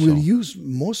 and he will use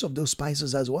most of those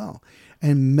spices as well,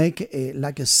 and make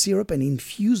like a syrup and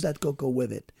infuse that cocoa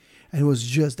with it. And it was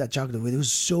just that chocolate. It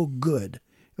was so good.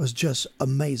 It was just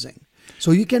amazing.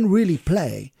 So you can really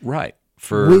play right.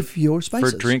 with your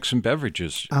spices. For drinks and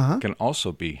beverages can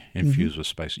also be infused with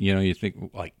spice. You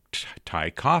think like Thai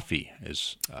coffee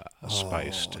is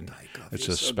spiced, and it's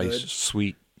a spice,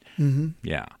 sweet. Mm-hmm.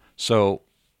 Yeah. So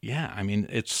yeah, I mean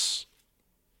it's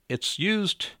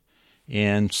used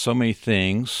in so many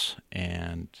things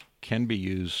and can be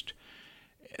used.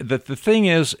 The thing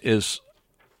is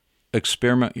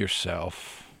experiment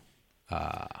yourself.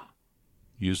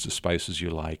 Use the spices you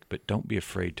like, but don't be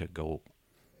afraid to go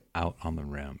out on the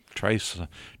rim. Try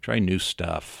new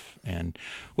stuff. And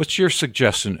what's your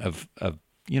suggestion of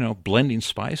blending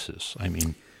spices? I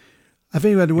mean, I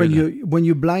think that when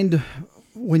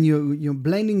you're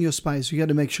blending your spice, you got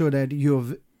to make sure that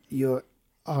you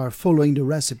are following the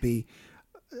recipe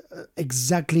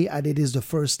exactly as it is the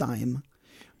first time,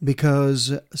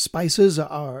 because spices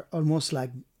are almost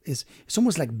like it's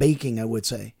almost like baking, I would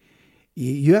say.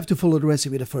 You have to follow the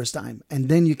recipe the first time, and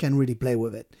then you can really play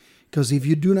with it. Because if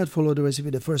you do not follow the recipe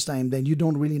the first time, then you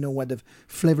don't really know what the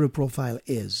flavor profile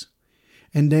is.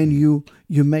 And then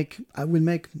I will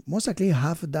make most likely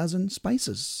half a dozen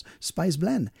spice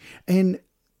blend. And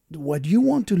what you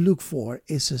want to look for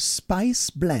is a spice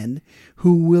blend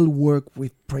who will work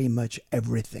with pretty much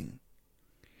everything.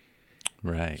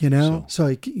 Right. So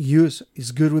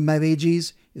it's good with my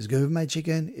veggies, it's good with my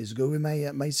chicken, it's good with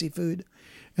my seafood.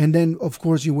 And then, of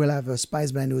course, you will have a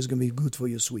spice blend who's going to be good for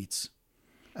your sweets.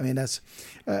 I mean, that's,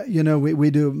 we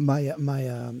do my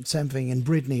same thing in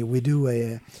Brittany. We do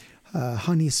a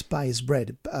honey spice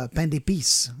bread, pain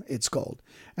d'épices, it's called.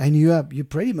 And you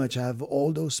pretty much have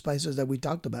all those spices that we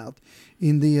talked about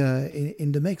in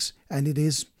the mix. And it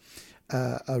is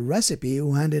a recipe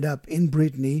who ended up in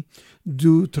Brittany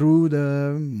through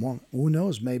who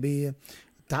knows, maybe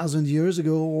 1,000 years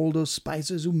ago, all those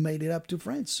spices who made it up to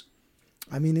France.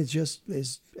 I mean, and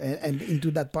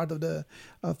into that part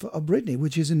of Brittany,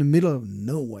 which is in the middle of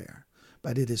nowhere,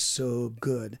 but it is so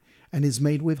good, and it's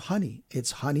made with honey.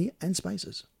 It's honey and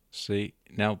spices. See,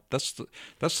 now that's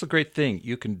the great thing.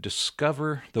 You can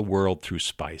discover the world through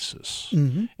spices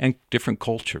and different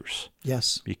cultures.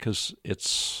 Yes, because it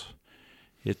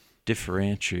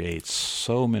differentiates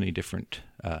so many different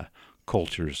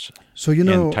cultures. So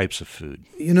and types of food.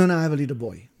 Now I have a little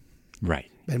boy. Right.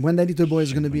 And when that little boy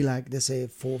is going to be like, they say,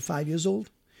 4 or 5 years old,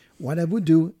 what I would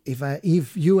do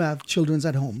if you have children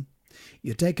at home,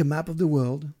 you take a map of the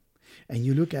world and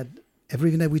you look at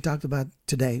everything that we talked about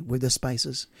today with the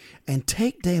spices and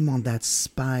take them on that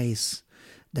spice,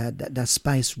 that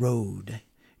spice road,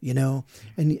 and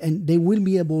they will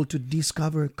be able to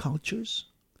discover cultures,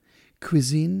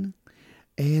 cuisine,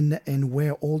 and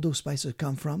where all those spices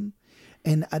come from.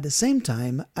 And at the same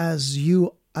time, as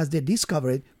they discover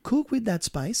it, cook with that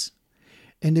spice,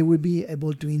 and they will be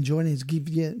able to enjoy it.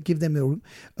 Give them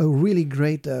a really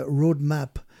great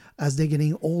roadmap as they're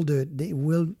getting older. They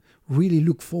will really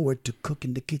look forward to cook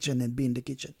in the kitchen and be in the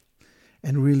kitchen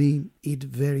and really eat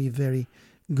very, very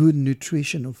good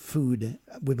nutritional food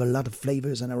with a lot of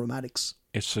flavors and aromatics.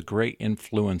 It's a great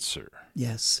influencer.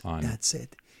 Yes, that's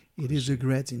it. It is a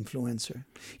great influencer.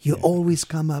 You always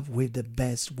come up with the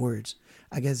best words.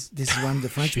 I guess this is one of the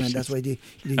Frenchmen. That's why you're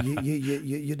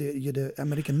the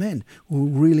American men who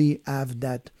really have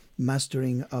that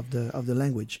mastering of the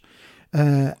language.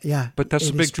 But that's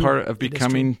a big part of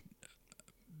becoming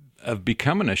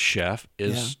a chef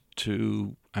is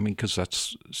to. I mean, because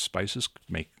spices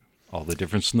make all the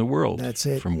difference in the world. That's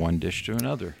it. From one dish to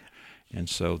another. And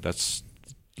so that's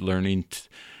learning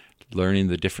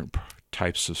the different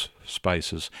types of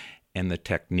spices and the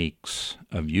techniques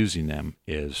of using them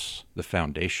is the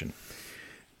foundation.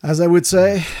 As I would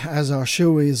say, as our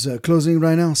show is closing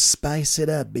right now, spice it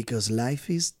up because life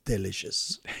is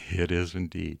delicious. It is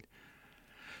indeed.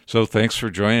 So thanks for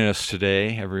joining us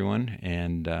today, everyone,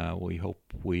 and we hope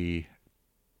we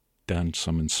done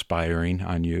some inspiring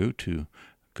on you to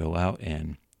go out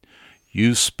and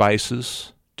use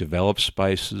spices, develop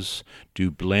spices,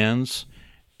 do blends,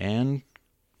 and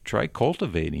try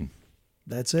cultivating.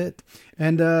 That's it.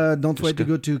 And don't forget to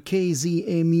go to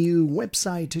KZMU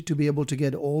website to be able to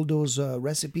get all those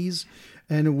recipes.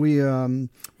 And we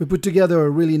put together a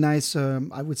really nice,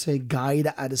 I would say,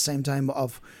 guide at the same time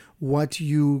of what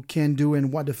you can do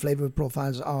and what the flavor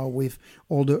profiles are with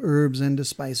all the herbs and the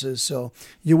spices. So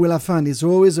you will have fun. It's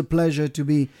always a pleasure to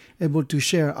be able to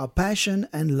share our passion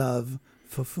and love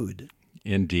for food.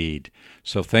 Indeed.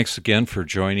 So thanks again for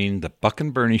joining the Buck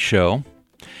and Bernie Show.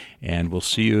 And we'll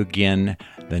see you again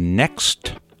the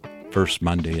next first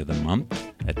Monday of the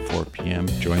month at 4 p.m.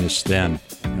 Join us then,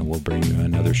 and we'll bring you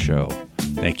another show.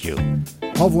 Thank you.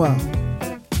 Au revoir.